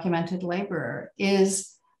undocumented laborer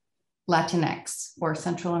is Latinx or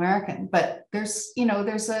Central American. But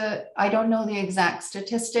I don't know the exact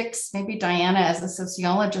statistics, maybe Diana as a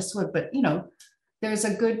sociologist would, but, you know, there's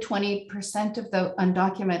a good 20% of the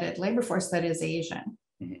undocumented labor force that is Asian.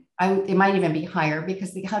 Mm-hmm. It might even be higher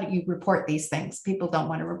because how do you report these things? People don't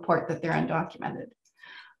want to report that they're undocumented.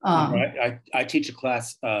 I teach a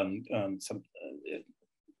class with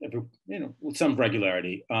some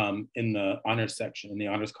regularity in the honors section, in the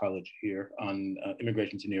honors college here on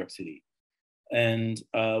immigration to New York City. And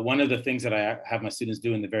one of the things that I have my students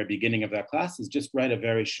do in the very beginning of that class is just write a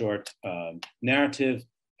very short narrative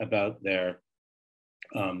about their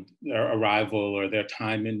arrival or their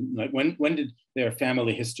time in, like when did their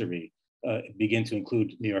family history begin to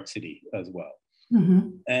include New York City as well. Mm-hmm.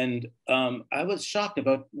 And I was shocked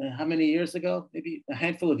about how many years ago, maybe a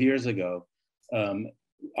handful of years ago,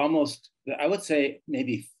 almost, I would say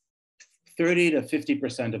maybe 30 to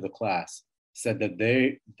 50% of the class said that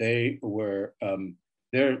they were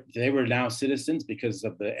now citizens because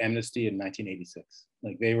of the amnesty in 1986.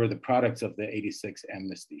 Like they were the products of the 86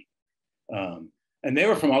 amnesty. And they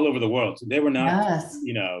were from all over the world. So they were not, yes.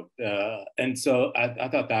 You know, and so I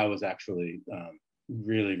thought that was actually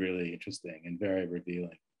really, really interesting and very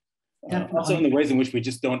revealing. Also in the ways in which we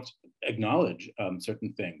just don't acknowledge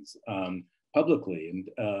certain things publicly,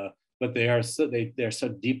 and but they're so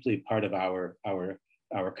deeply part of our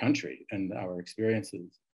country and our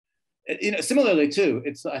experiences. You know, similarly too,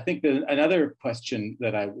 I think another question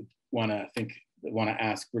that I would want to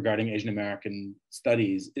ask regarding Asian American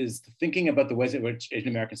studies is thinking about the ways in which Asian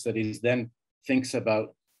American studies then thinks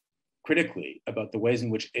about critically about the ways in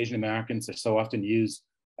which Asian Americans are so often used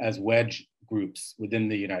as wedge groups within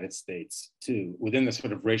the United States too, within the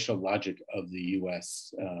sort of racial logic of the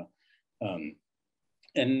US.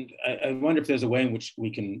 And I wonder if there's a way in which we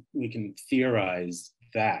can theorize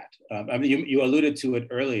that. I mean, you alluded to it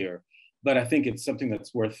earlier, but I think it's something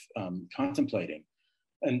that's worth contemplating.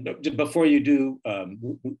 And before you do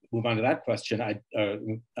move on to that question,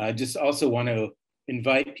 I just also want to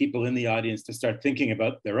invite people in the audience to start thinking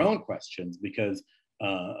about their own questions, because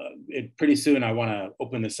pretty soon I want to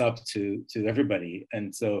open this up to everybody.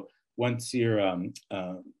 And so once you're,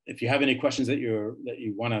 if you have any questions that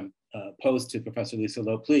you want to pose to Professor Lisa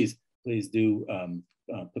Lowe, please do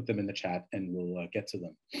put them in the chat and we'll get to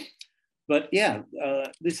them. But yeah,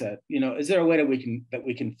 Lisa, is there a way that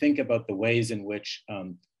we can think about the ways in which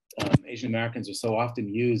Asian Americans are so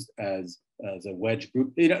often used as a wedge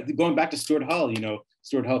group? Going back to Stuart Hall,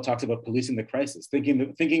 Stuart Hall talks about policing the crisis,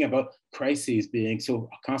 thinking about crises being so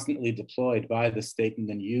constantly deployed by the state and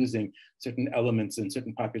then using certain elements and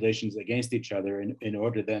certain populations against each other in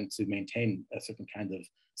order then to maintain a certain kind of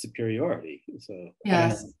superiority. So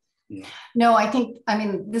yes. Yeah. No, I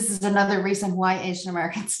mean, this is another reason why Asian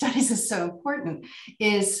American studies is so important,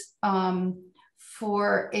 is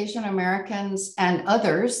for Asian Americans and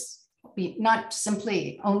others, not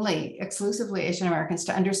simply only exclusively Asian Americans,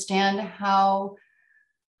 to understand how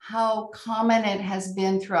common it has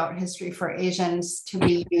been throughout history for Asians to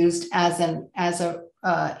be used as a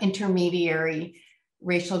intermediary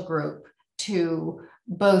racial group to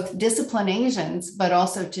both discipline Asians, but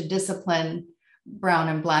also to discipline Brown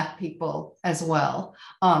and Black people as well.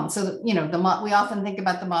 So, we often think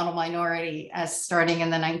about the model minority as starting in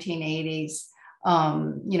the 1980s,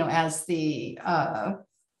 as the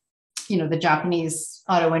Japanese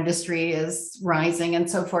auto industry is rising and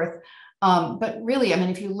so forth. But really, I mean,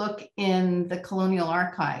 if you look in the colonial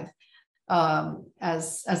archive,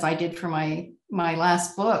 as I did for my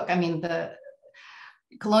last book, I mean, the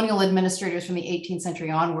colonial administrators from the 18th century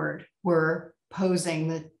onward were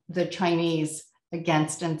posing the Chinese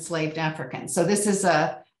against enslaved Africans. So this is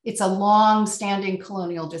it's a long-standing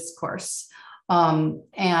colonial discourse, and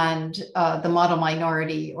the model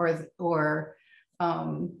minority, or as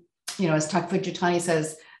Takfujitani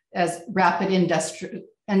says, as rapid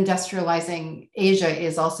industrializing Asia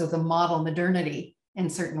is also the model modernity in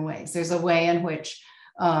certain ways. There's a way in which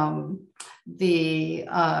the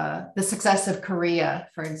success of Korea,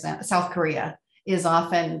 for example, South Korea, is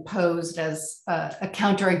often posed as a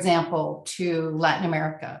counterexample to Latin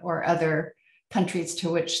America or other countries to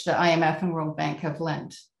which the IMF and World Bank have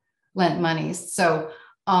lent monies. So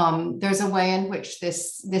there's a way in which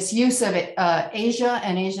this use of Asia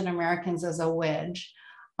and Asian Americans as a wedge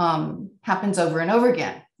happens over and over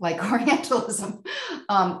again, like Orientalism.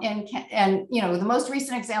 And the most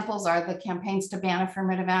recent examples are the campaigns to ban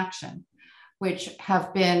affirmative action, which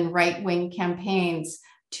have been right-wing campaigns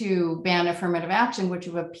to ban affirmative action, which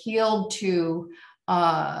have appealed to,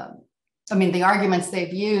 the arguments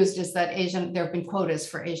they've used is that there have been quotas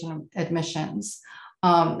for Asian admissions.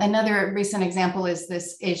 Another recent example is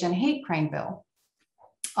this Asian hate crime bill,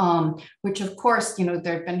 which of course,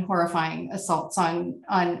 there have been horrifying assaults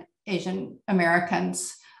on Asian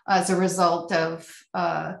Americans as a result of,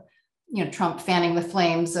 Trump fanning the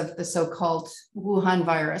flames of the so-called Wuhan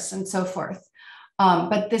virus and so forth.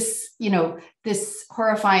 But this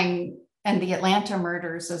horrifying, and the Atlanta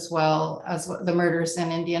murders, as well as the murders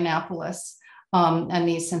in Indianapolis, and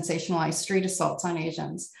these sensationalized street assaults on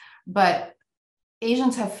Asians. But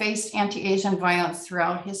Asians have faced anti-Asian violence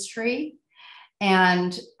throughout history.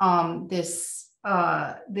 And this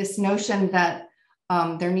notion that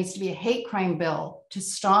there needs to be a hate crime bill to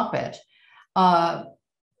stop it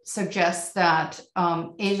suggests that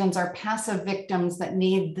Asians are passive victims that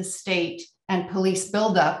need the state and police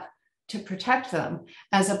buildup to protect them,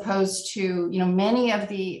 as opposed to, many of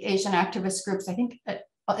the Asian activist groups, I think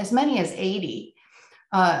as many as 80,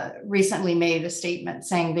 recently made a statement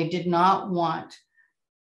saying they did not want,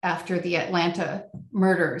 after the Atlanta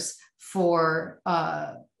murders, for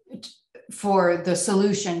the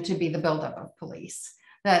solution to be the buildup of police.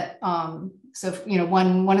 That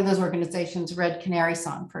one of those organizations, Red Canary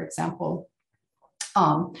Song, for example,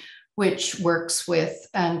 which works with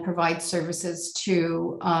and provides services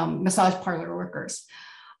to massage parlor workers,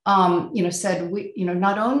 said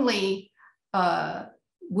not only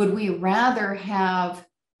would we rather have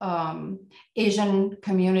Asian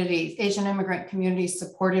immigrant communities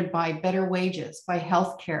supported by better wages, by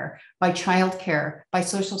healthcare, by childcare, by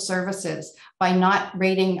social services, by not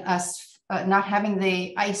raiding us, not having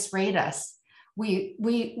the ICE raid us.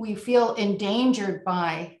 We feel endangered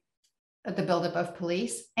by the buildup of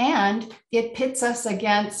police, and it pits us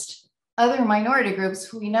against other minority groups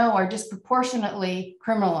who we know are disproportionately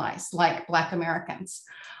criminalized, like Black Americans.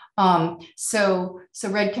 So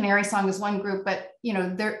Red Canary Song is one group, but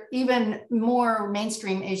there even more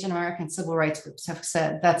mainstream Asian American civil rights groups have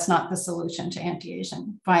said that's not the solution to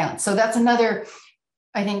anti-Asian violence. So that's another,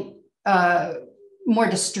 I think, more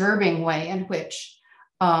disturbing way in which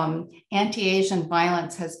anti-Asian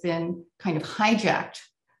violence has been kind of hijacked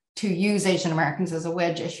to use Asian Americans as a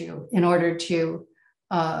wedge issue in order to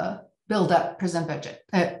build up prison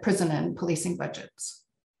and policing budgets.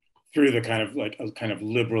 Through the kind of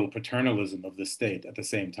liberal paternalism of the state at the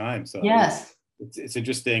same time. So yes. it's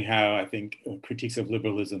interesting how I think critiques of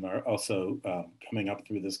liberalism are also coming up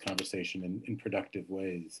through this conversation in productive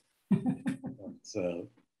ways. So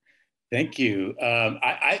thank you.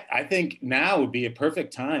 I think now would be a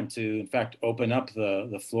perfect time to, in fact, open up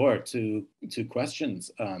the floor to questions.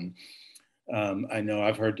 I know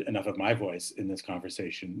I've heard enough of my voice in this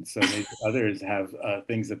conversation, so maybe others have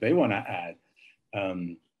things that they want to add.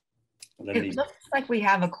 It looks like we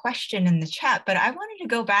have a question in the chat, but I wanted to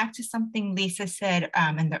go back to something Lisa said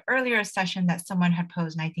in the earlier session that someone had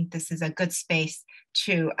posed, and I think this is a good space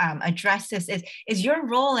to address this, is your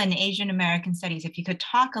role in Asian American studies. If you could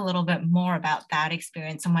talk a little bit more about that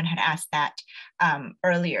experience. Someone had asked that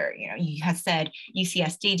earlier. You know, you had said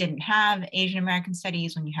UCSD didn't have Asian American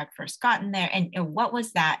studies when you had first gotten there, and what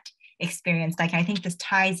was that experience like? I think this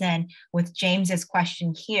ties in with James's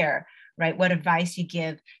question here, right? What advice you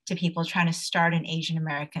give to people trying to start an Asian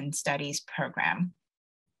American studies program?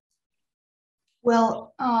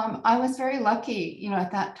 Well, I was very lucky, you know,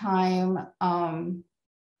 at that time,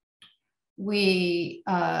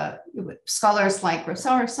 scholars like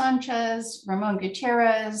Rosario Sanchez, Ramon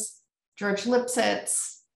Gutierrez, George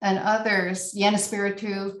Lipsitz, and others, Yen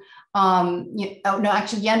Espiritu.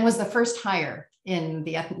 Actually, Yen was the first hire in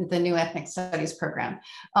the new ethnic studies program.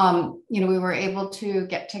 You know, we were able to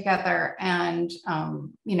get together and,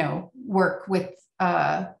 you know, work with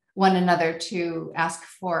one another to ask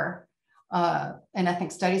for an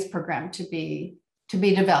ethnic studies program to be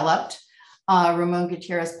developed. Ramon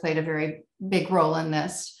Gutierrez played a very big role in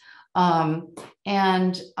this.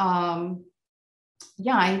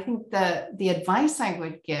 Yeah, I think the advice I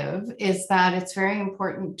would give is that it's very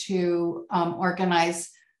important to organize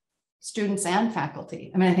students and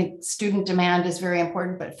faculty. I mean, I think student demand is very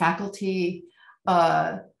important, but faculty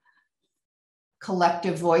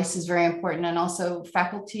collective voice is very important, and also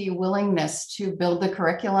faculty willingness to build the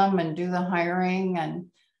curriculum and do the hiring and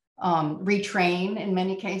retrain in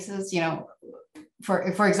many cases. You know,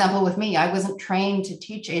 for example, with me, I wasn't trained to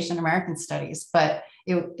teach Asian American studies, but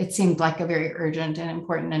it seemed like a very urgent and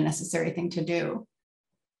important and necessary thing to do.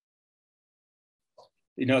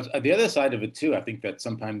 You know, the other side of it too, I think that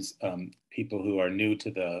sometimes people who are new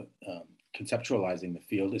to the conceptualizing the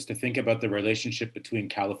field is to think about the relationship between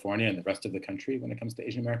California and the rest of the country when it comes to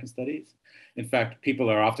Asian American studies. In fact, people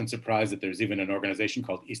are often surprised that there's even an organization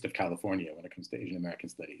called East of California when it comes to Asian American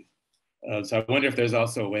studies. So I wonder if there's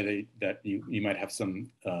also a way that you might have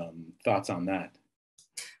some thoughts on that.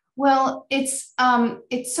 Well, it's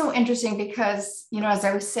so interesting because, you know, as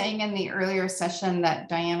I was saying in the earlier session that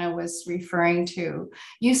Diana was referring to,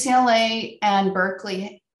 UCLA and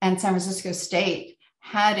Berkeley and San Francisco State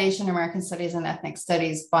had Asian American studies and ethnic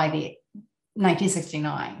studies by the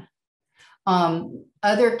 1969.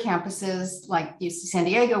 Other campuses like UC San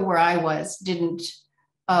Diego, where I was, didn't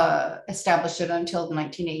establish it until the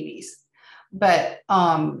 1980s. But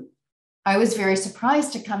I was very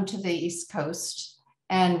surprised to come to the East Coast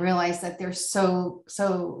and realize that there's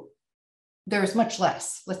there's much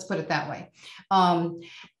less, let's put it that way.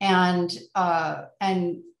 And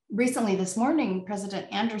recently this morning,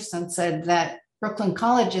 President Anderson said that Brooklyn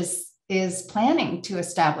College is planning to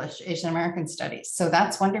establish Asian American studies. So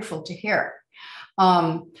that's wonderful to hear.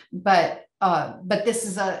 But this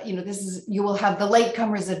is you will have the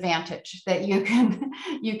latecomers advantage that you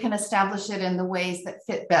can establish it in the ways that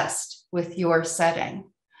fit best with your setting.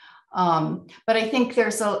 But I think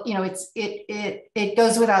there's it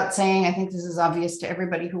goes without saying, I think this is obvious to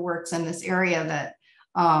everybody who works in this area, that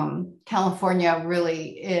California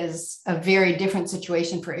really is a very different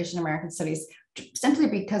situation for Asian American studies, simply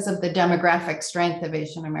because of the demographic strength of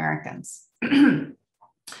Asian Americans.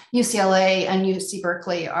 UCLA and UC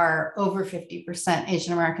Berkeley are over 50%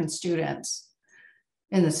 Asian American students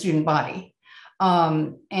in the student body.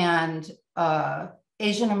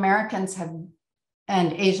 Asian Americans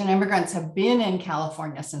and Asian immigrants have been in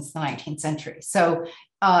California since the 19th century. So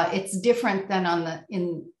it's different than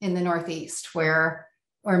in the Northeast or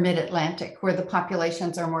Mid-Atlantic, where the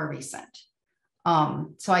populations are more recent.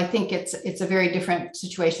 So I think it's a very different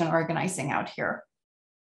situation organizing out here.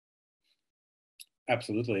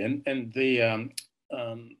 Absolutely, and the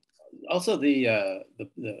also the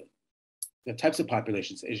types of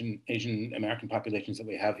populations, Asian American populations that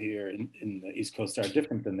we have here in the East Coast are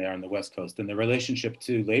different than they are on the West Coast, and the relationship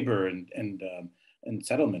to labor and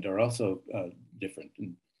settlement are also different.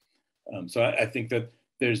 And so I think that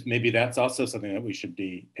that's also something that we should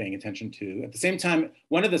be paying attention to. At the same time,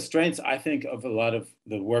 one of the strengths, I think, of a lot of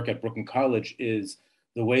the work at Brooklyn College is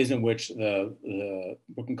the ways in which the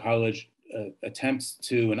Brooklyn College attempts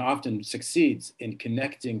to, and often succeeds in,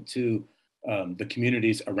 connecting to the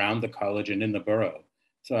communities around the college and in the borough.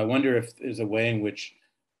 So I wonder if there's a way in which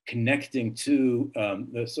connecting to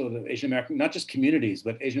the sort of Asian American, not just communities,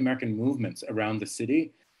 but Asian American movements around the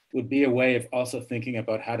city would be a way of also thinking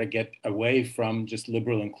about how to get away from just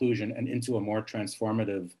liberal inclusion and into a more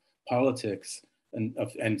transformative politics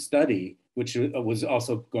and study, which was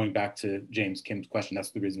also going back to James Kim's question.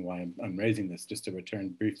 That's the reason why I'm raising this, just to return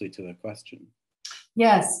briefly to the question.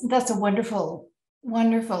 Yes, that's a wonderful,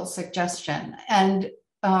 wonderful suggestion. And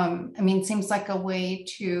I mean, it seems like a way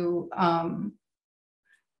to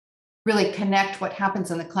really connect what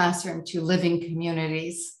happens in the classroom to living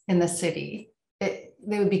communities in the city.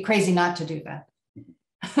 They would be crazy not to do that.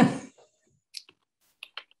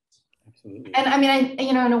 Absolutely. And I mean,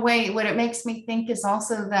 you know, in a way, what it makes me think is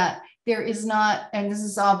also that there is not, and this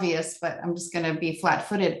is obvious, but I'm just going to be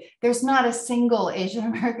flat-footed, there's not a single Asian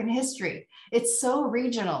American history. It's so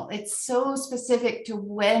regional. It's so specific to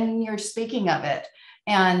when you're speaking of it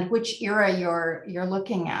and which era you're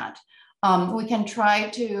looking at. We can try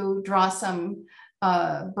to draw some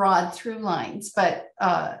broad through lines, but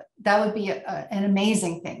that would be an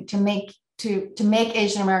amazing thing to make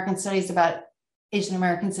Asian American studies about Asian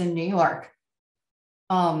Americans in New York,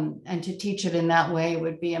 and to teach it in that way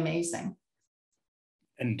would be amazing.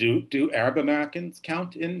 And do Arab Americans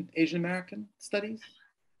count in Asian American studies?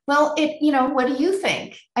 Well, you know, what do you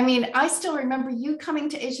think? I mean, I still remember you coming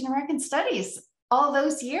to Asian American studies all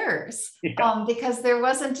those years, yeah. Because there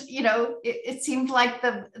wasn't, you know, it seemed like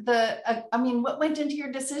I mean, what went into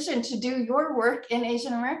your decision to do your work in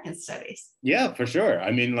Asian American studies? Yeah, for sure.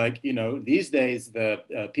 I mean, like, you know, these days, the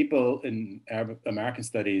people in Arab American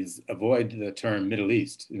studies avoid the term Middle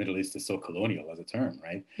East. The Middle East is so colonial as a term,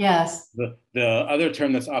 right? Yes. The other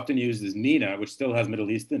term that's often used is MENA, which still has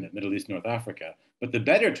Middle East in it, Middle East, North Africa. But the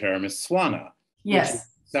better term is SWANA, yes, which is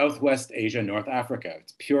Southwest Asia, North Africa.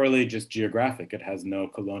 It's purely just geographic. It has no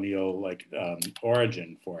colonial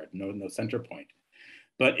origin for it, no center point.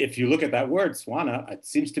 But if you look at that word, SWANA, it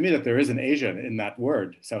seems to me that there is an Asia in that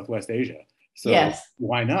word, Southwest Asia. So yes,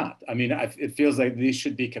 why not? I mean, it feels like these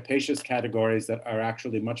should be capacious categories that are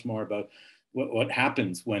actually much more about what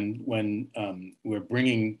happens when we're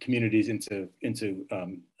bringing communities into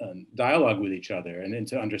dialogue with each other and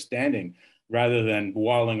into understanding, rather than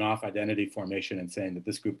walling off identity formation and saying that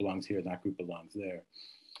this group belongs here and that group belongs there.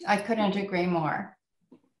 I couldn't agree more.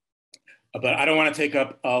 But I don't want to take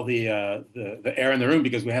up all the air in the room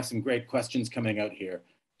because we have some great questions coming out here.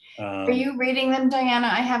 Are you reading them, Diana?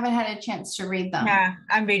 I haven't had a chance to read them. Yeah,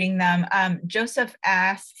 I'm reading them. Joseph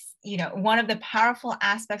asks, you know, one of the powerful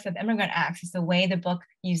aspects of Immigrant Acts is the way the book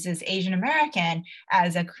uses Asian American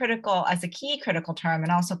as a key critical term,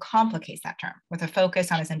 and also complicates that term with a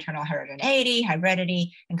focus on its internal heterogeneity,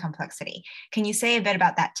 hybridity, and complexity. Can you say a bit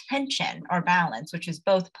about that tension or balance, which is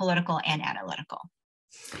both political and analytical?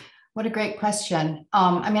 What a great question.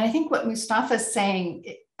 I mean, I think what Moustafa is saying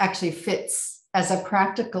actually fits as a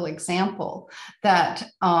practical example that,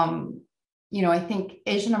 you know, I think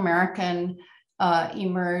Asian American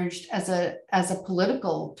emerged as a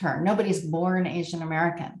political term. Nobody's born Asian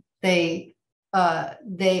American. They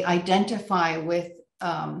identify with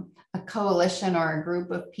a coalition or a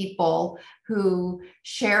group of people who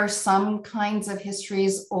share some kinds of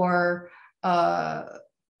histories or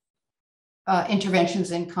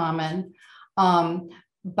interventions in common,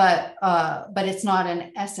 but it's not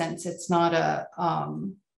an essence. It's not a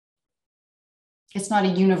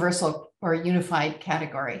universal or a unified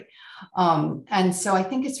category. And so I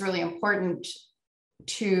think it's really important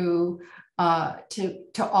to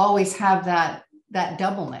always have that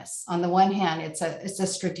doubleness. On the one hand, it's a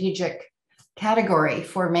strategic category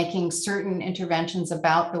for making certain interventions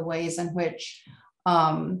about the ways in which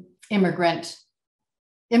immigrants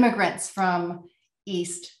from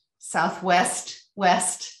East, Southwest,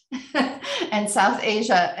 West, and South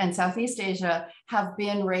Asia and Southeast Asia have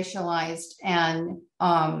been racialized and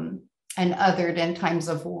othered in times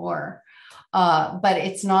of war. But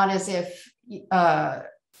it's not as if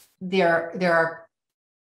there are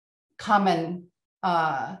common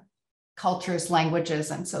cultures,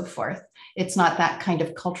 languages, and so forth. It's not that kind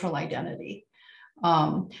of cultural identity.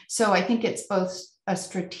 So I think it's both a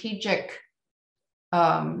strategic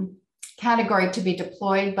category to be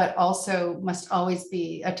deployed, but also must always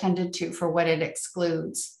be attended to for what it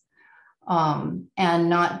excludes, and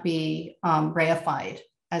not be reified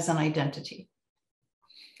as an identity.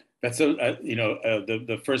 That's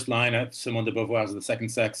the first line at Simone de Beauvoir's The Second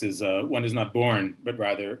Sex is one is not born, but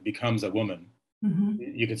rather becomes a woman. Mm-hmm.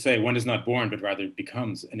 You could say one is not born, but rather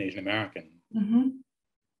becomes an Asian American. Mm-hmm.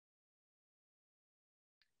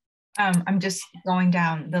 I'm just going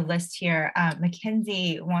down the list here.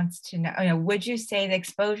 Mackenzie wants to know, would you say the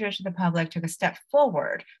exposure to the public took a step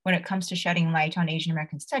forward when it comes to shedding light on Asian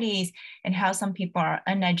American studies and how some people are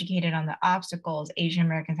uneducated on the obstacles Asian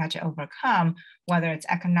Americans had to overcome, whether it's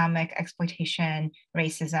economic exploitation,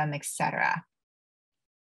 racism, etc.?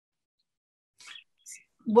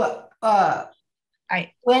 When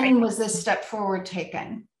was this step forward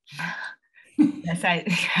taken? Yes,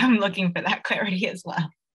 I'm looking for that clarity as well.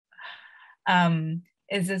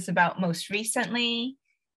 Is this about most recently?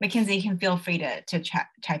 Mackenzie can feel free to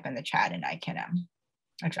type in the chat and I can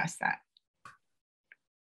address that.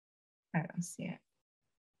 I don't see it.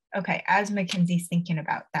 Okay, as Mackenzie's thinking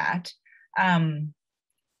about that.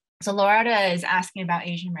 So Loretta is asking about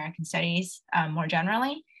Asian American studies more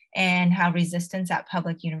generally and how resistance at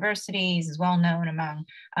public universities is well known among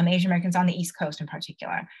Asian Americans on the East Coast in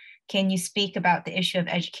particular. Can you speak about the issue of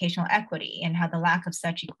educational equity and how the lack of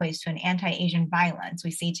such equates to an anti-Asian violence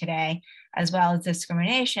we see today, as well as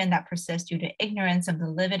discrimination that persists due to ignorance of the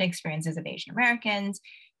lived experiences of Asian Americans?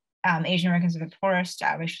 Asian Americans are the poorest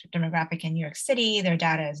racial demographic in New York City. Their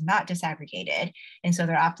data is not disaggregated, and so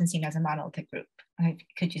they're often seen as a monolithic group.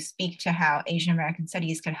 Could you speak to how Asian American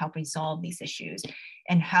studies could help resolve these issues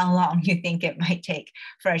and how long you think it might take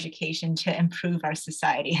for education to improve our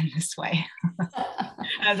society in this way?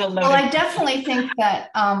 Well, I definitely think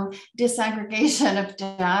that disaggregation of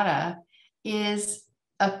data is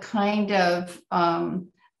a kind of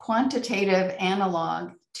quantitative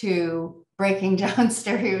analog to breaking down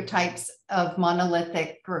stereotypes of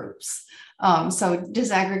monolithic groups. So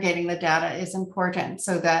disaggregating the data is important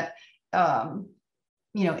so that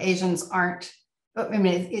Asians aren't. I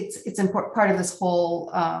mean, it's important part of this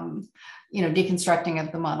whole deconstructing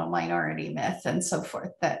of the model minority myth and so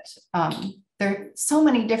forth. That there are so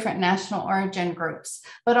many different national origin groups,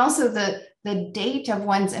 but also the date of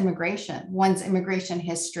one's immigration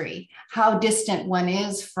history, how distant one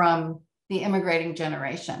is from the immigrating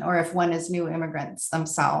generation, or if one is new immigrants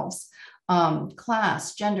themselves,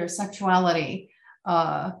 class, gender, sexuality,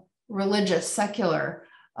 religious, secular,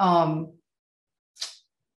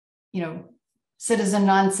 citizen,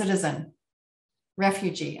 non-citizen,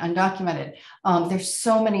 refugee, undocumented. There's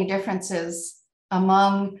so many differences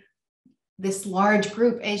among this large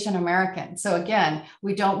group, Asian American. So again,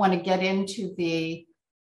 we don't want to get into the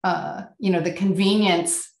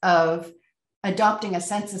convenience of adopting a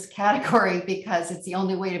census category because it's the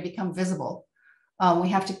only way to become visible. We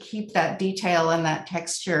have to keep that detail and that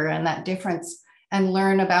texture and that difference and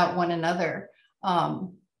learn about one another,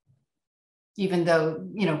 even though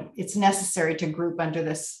it's necessary to group under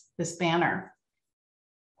this banner.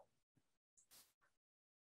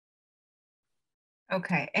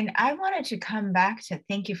 Okay, and I wanted to come back to,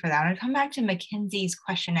 thank you for that. I want to come back to Mackenzie's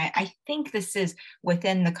question. I think this is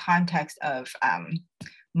within the context of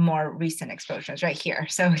more recent exposures right here.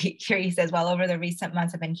 So here he says, well, over the recent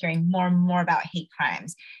months, I've been hearing more and more about hate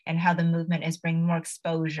crimes and how the movement is bringing more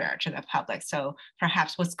exposure to the public. So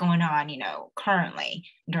perhaps what's going on, currently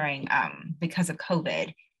during, because of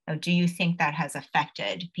COVID, do you think that has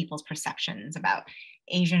affected people's perceptions about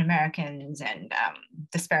Asian Americans and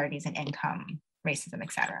disparities in income, racism,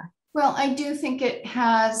 et cetera? Well, I do think it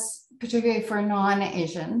has, particularly for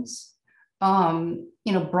non-Asians,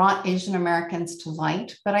 brought Asian Americans to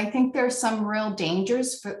light, but I think there's some real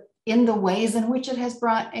dangers in the ways in which it has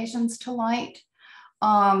brought Asians to light.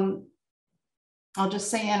 I'll just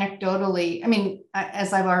say anecdotally, I mean,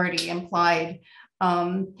 as I've already implied,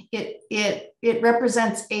 it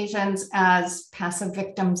represents Asians as passive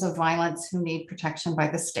victims of violence who need protection by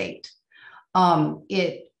the state.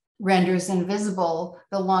 It renders invisible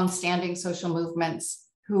the longstanding social movements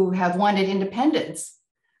who have wanted independence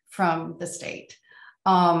from the state.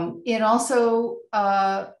 It also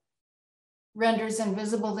renders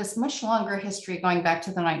invisible this much longer history going back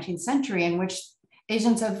to the 19th century in which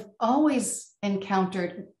Asians have always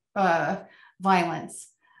encountered violence.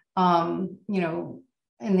 In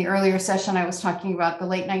the earlier session, I was talking about the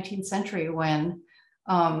late 19th century when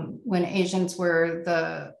Asians were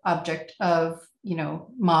the object of,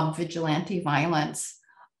 mob vigilante violence.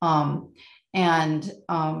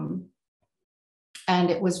 And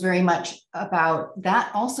it was very much about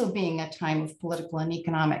that also being a time of political and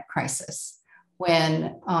economic crisis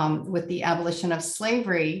when, with the abolition of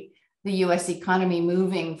slavery, the US economy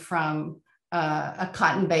moving from a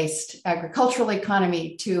cotton-based agricultural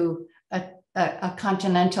economy to a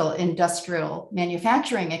continental industrial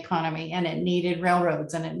manufacturing economy, and it needed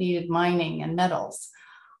railroads and it needed mining and metals.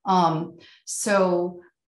 So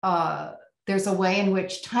there's a way in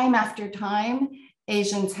which time after time,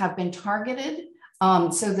 Asians have been targeted.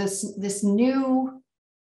 So this new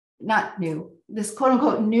not new, this quote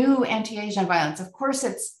unquote new anti-Asian violence. Of course,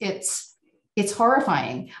 it's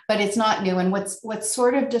horrifying, but it's not new. And what's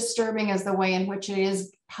sort of disturbing is the way in which it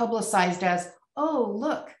is publicized as, oh,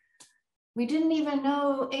 look, we didn't even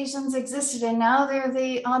know Asians existed, and now they're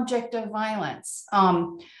the object of violence.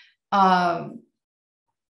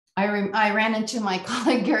 I ran into my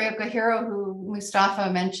colleague Gary Okahiro, who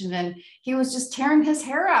Moustafa mentioned, and he was just tearing his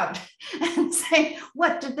hair out and saying,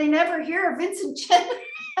 "What, did they never hear of Vincent Chin?"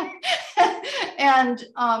 And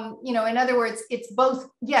you know, in other words, it's both.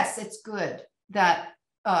 Yes, it's good that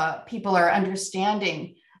people are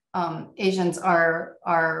understanding Asians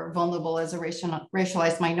are vulnerable as a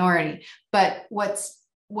racialized minority, but what's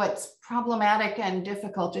problematic and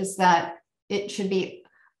difficult is that it should be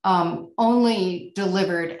only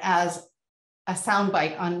delivered as a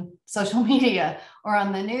soundbite on social media or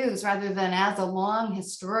on the news, rather than as a long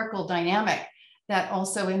historical dynamic that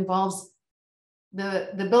also involves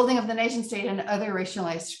the building of the nation state and other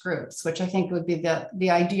racialized groups, which I think would be the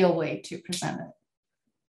ideal way to present it.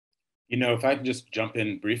 You know, if I can just jump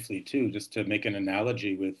in briefly too, just to make an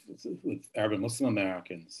analogy with Arab and Muslim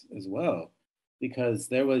Americans as well, because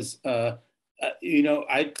there was, you know,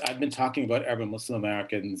 I've been talking about Arab and Muslim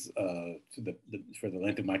Americans for the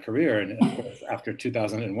length of my career, and of course after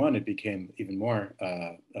 2001 it became even more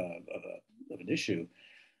of an issue.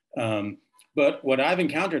 But what I've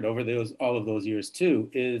encountered over all of those years too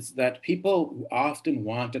is that people often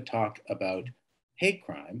want to talk about hate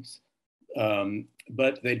crimes,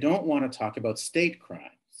 but they don't want to talk about state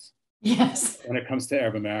crimes. Yes. When it comes to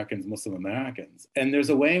Arab Americans, Muslim Americans. And there's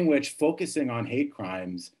a way in which focusing on hate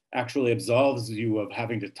crimes actually absolves you of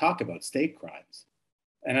having to talk about state crimes.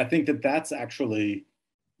 And I think that that's actually,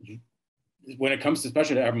 when it comes to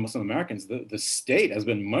especially to Arab Muslim Americans, the state has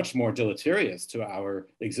been much more deleterious to our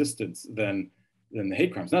existence than the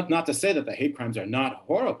hate crimes. Not to say that the hate crimes are not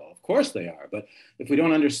horrible, of course they are, but if we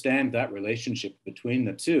don't understand that relationship between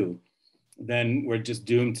the two, then we're just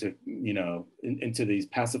doomed to, you know, into these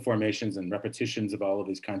passive formations and repetitions of all of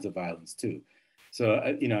these kinds of violence too.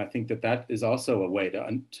 So, you know, I think that is also a way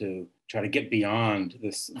to try to get beyond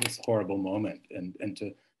this horrible moment and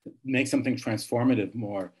to make something transformative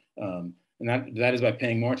more. And that is by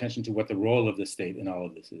paying more attention to what the role of the state in all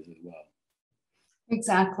of this is as well.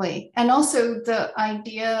 Exactly. And also the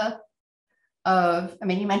idea of, I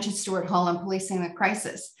mean, you mentioned Stuart Hall and policing the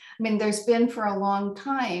crisis. I mean, there's been for a long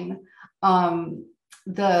time, you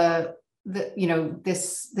know,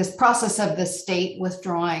 this process of the state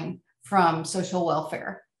withdrawing from social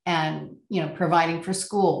welfare and, you know, providing for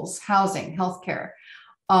schools, housing, healthcare.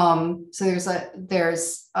 So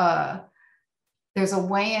there's a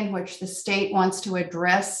way in which the state wants to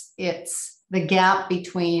address the gap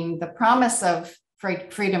between the promise of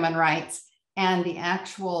freedom and rights and the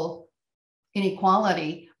actual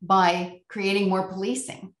inequality by creating more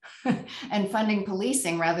policing and funding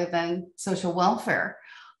policing rather than social welfare.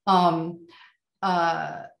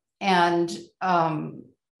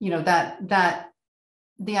 You know, that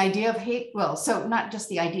the idea of hate, well, so not just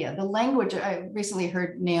the idea, the language, I recently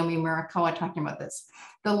heard Naomi Murakawa talking about this,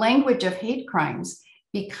 the language of hate crimes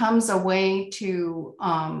becomes a way to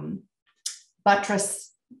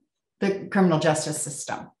buttress the criminal justice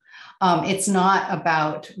system. It's not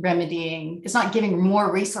about remedying, it's not giving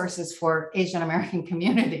more resources for Asian American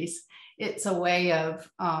communities. It's a way of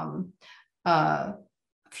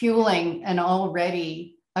fueling an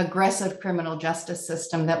already aggressive criminal justice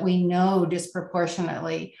system that we know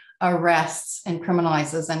disproportionately arrests and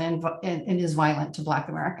criminalizes and is violent to Black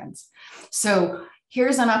Americans. So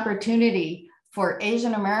here's an opportunity for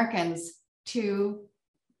Asian Americans to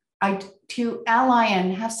ally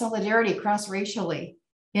and have solidarity cross-racially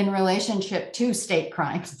in relationship to state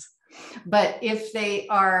crimes. But if they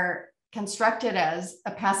are constructed as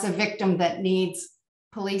a passive victim that needs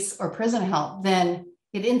police or prison help, then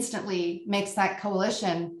it instantly makes that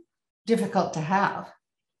coalition difficult to have.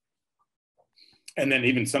 And then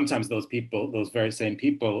even sometimes those people, those very same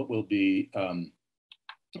people will be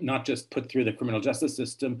not just put through the criminal justice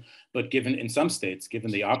system, but given, in some states,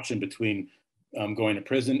 given the option between going to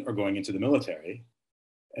prison or going into the military.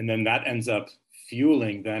 And then that ends up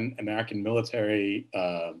fueling then American military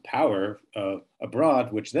power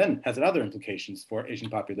abroad, which then has other implications for Asian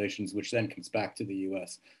populations, which then comes back to the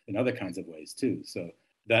US in other kinds of ways too. So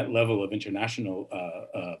that level of international,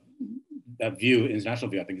 international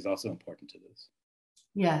view, I think is also important to this.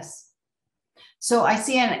 Yes. So I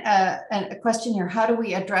see a question here. How do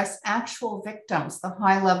we address actual victims? The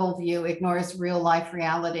high level view ignores real life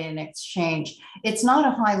reality and exchange. It's not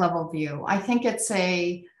a high level view. I think it's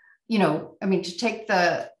to take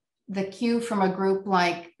the the cue from a group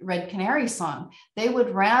like Red Canary Song. They would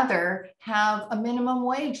rather have a minimum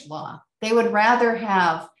wage law. They would rather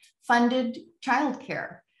have funded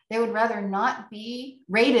childcare. They would rather not be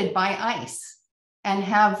raided by ICE and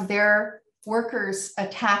have their workers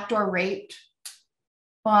attacked or raped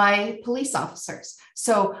by police officers.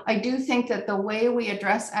 So I do think that the way we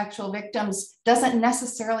address actual victims doesn't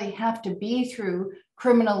necessarily have to be through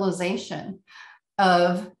criminalization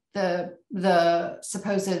of the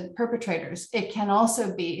supposed perpetrators. It can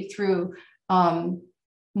also be through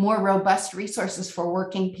more robust resources for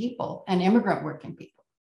working people and immigrant working people.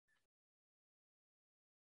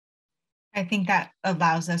 I think that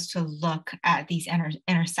allows us to look at these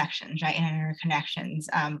intersections, right, and interconnections.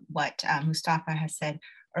 What Moustafa has said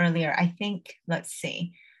earlier. I think, let's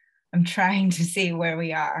see, I'm trying to see where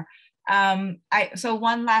we are. So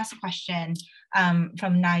one last question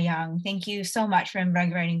from Na Young. Thank you so much for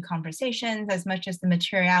invigorating conversations. As much as the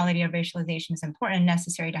materiality of racialization is important and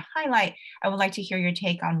necessary to highlight, I would like to hear your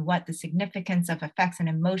take on what the significance of effects and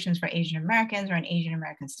emotions for Asian Americans or in Asian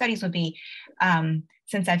American studies would be,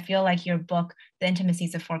 since I feel like your book, The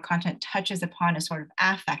Intimacies of Foreign Content, touches upon a sort of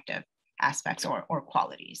affective aspects or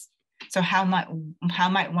qualities. So how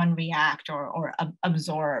might one react or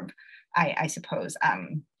absorb, I suppose,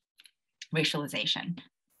 racialization?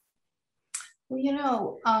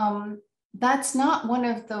 Well, that's not one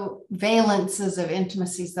of the valences of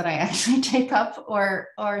intimacies that I actually take up or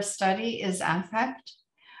study is affect.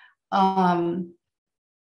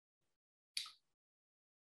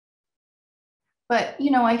 But,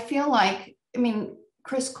 I feel like,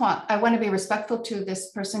 Chris Kwok, I want to be respectful to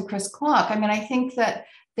this person, Chris Kwok. I think that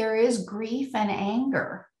there is grief and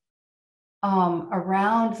anger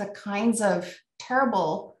around the kinds of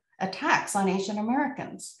terrible attacks on Asian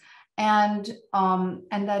Americans. And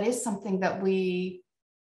that is something that we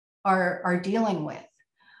are dealing with.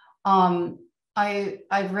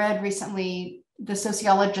 I've read recently, the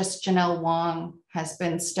sociologist Janelle Wong has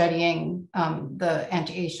been studying the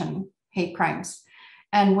anti-Asian hate crimes.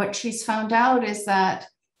 And what she's found out is that,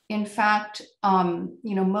 in fact,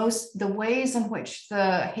 most the ways in which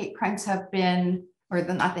the hate crimes have been, or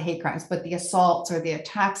not the hate crimes, but the assaults or the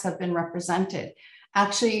attacks have been represented,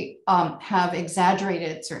 actually have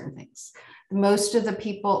exaggerated certain things. Most of the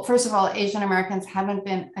people, first of all, Asian Americans haven't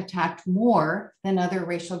been attacked more than other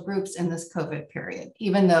racial groups in this COVID period,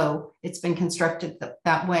 even though it's been constructed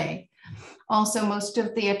that way. Also, most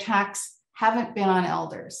of the attacks haven't been on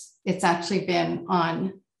elders. It's actually been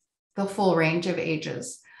on the full range of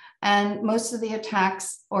ages. And most of the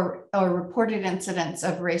attacks or reported incidents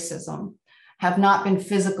of racism have not been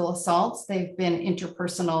physical assaults. They've been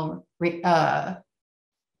interpersonal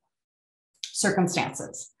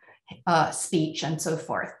circumstances, speech, and so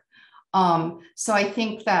forth. So I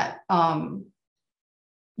think that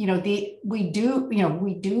we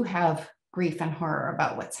do have grief and horror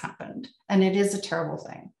about what's happened, and it is a terrible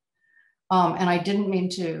thing. And I didn't mean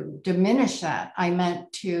to diminish that. I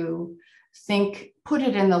meant to put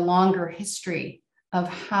it in the longer history of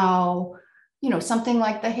how, something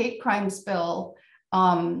like the hate crimes bill,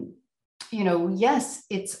 yes,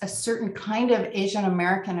 it's a certain kind of Asian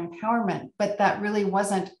American empowerment, but that really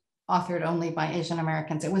wasn't authored only by Asian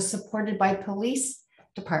Americans. It was supported by police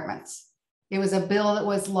departments. It was a bill that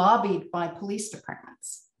was lobbied by police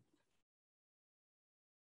departments.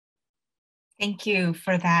 Thank you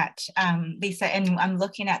for that, Lisa. And I'm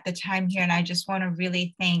looking at the time here, and I just want to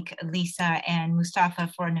really thank Lisa and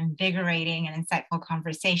Moustafa for an invigorating and insightful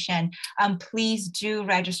conversation. Please do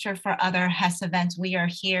register for other Hess events. We are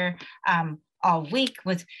here all week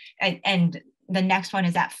and the next one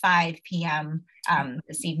is at 5 p.m.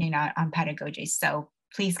 This evening on Pedagogy. So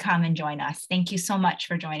please come and join us. Thank you so much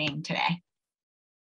for joining today.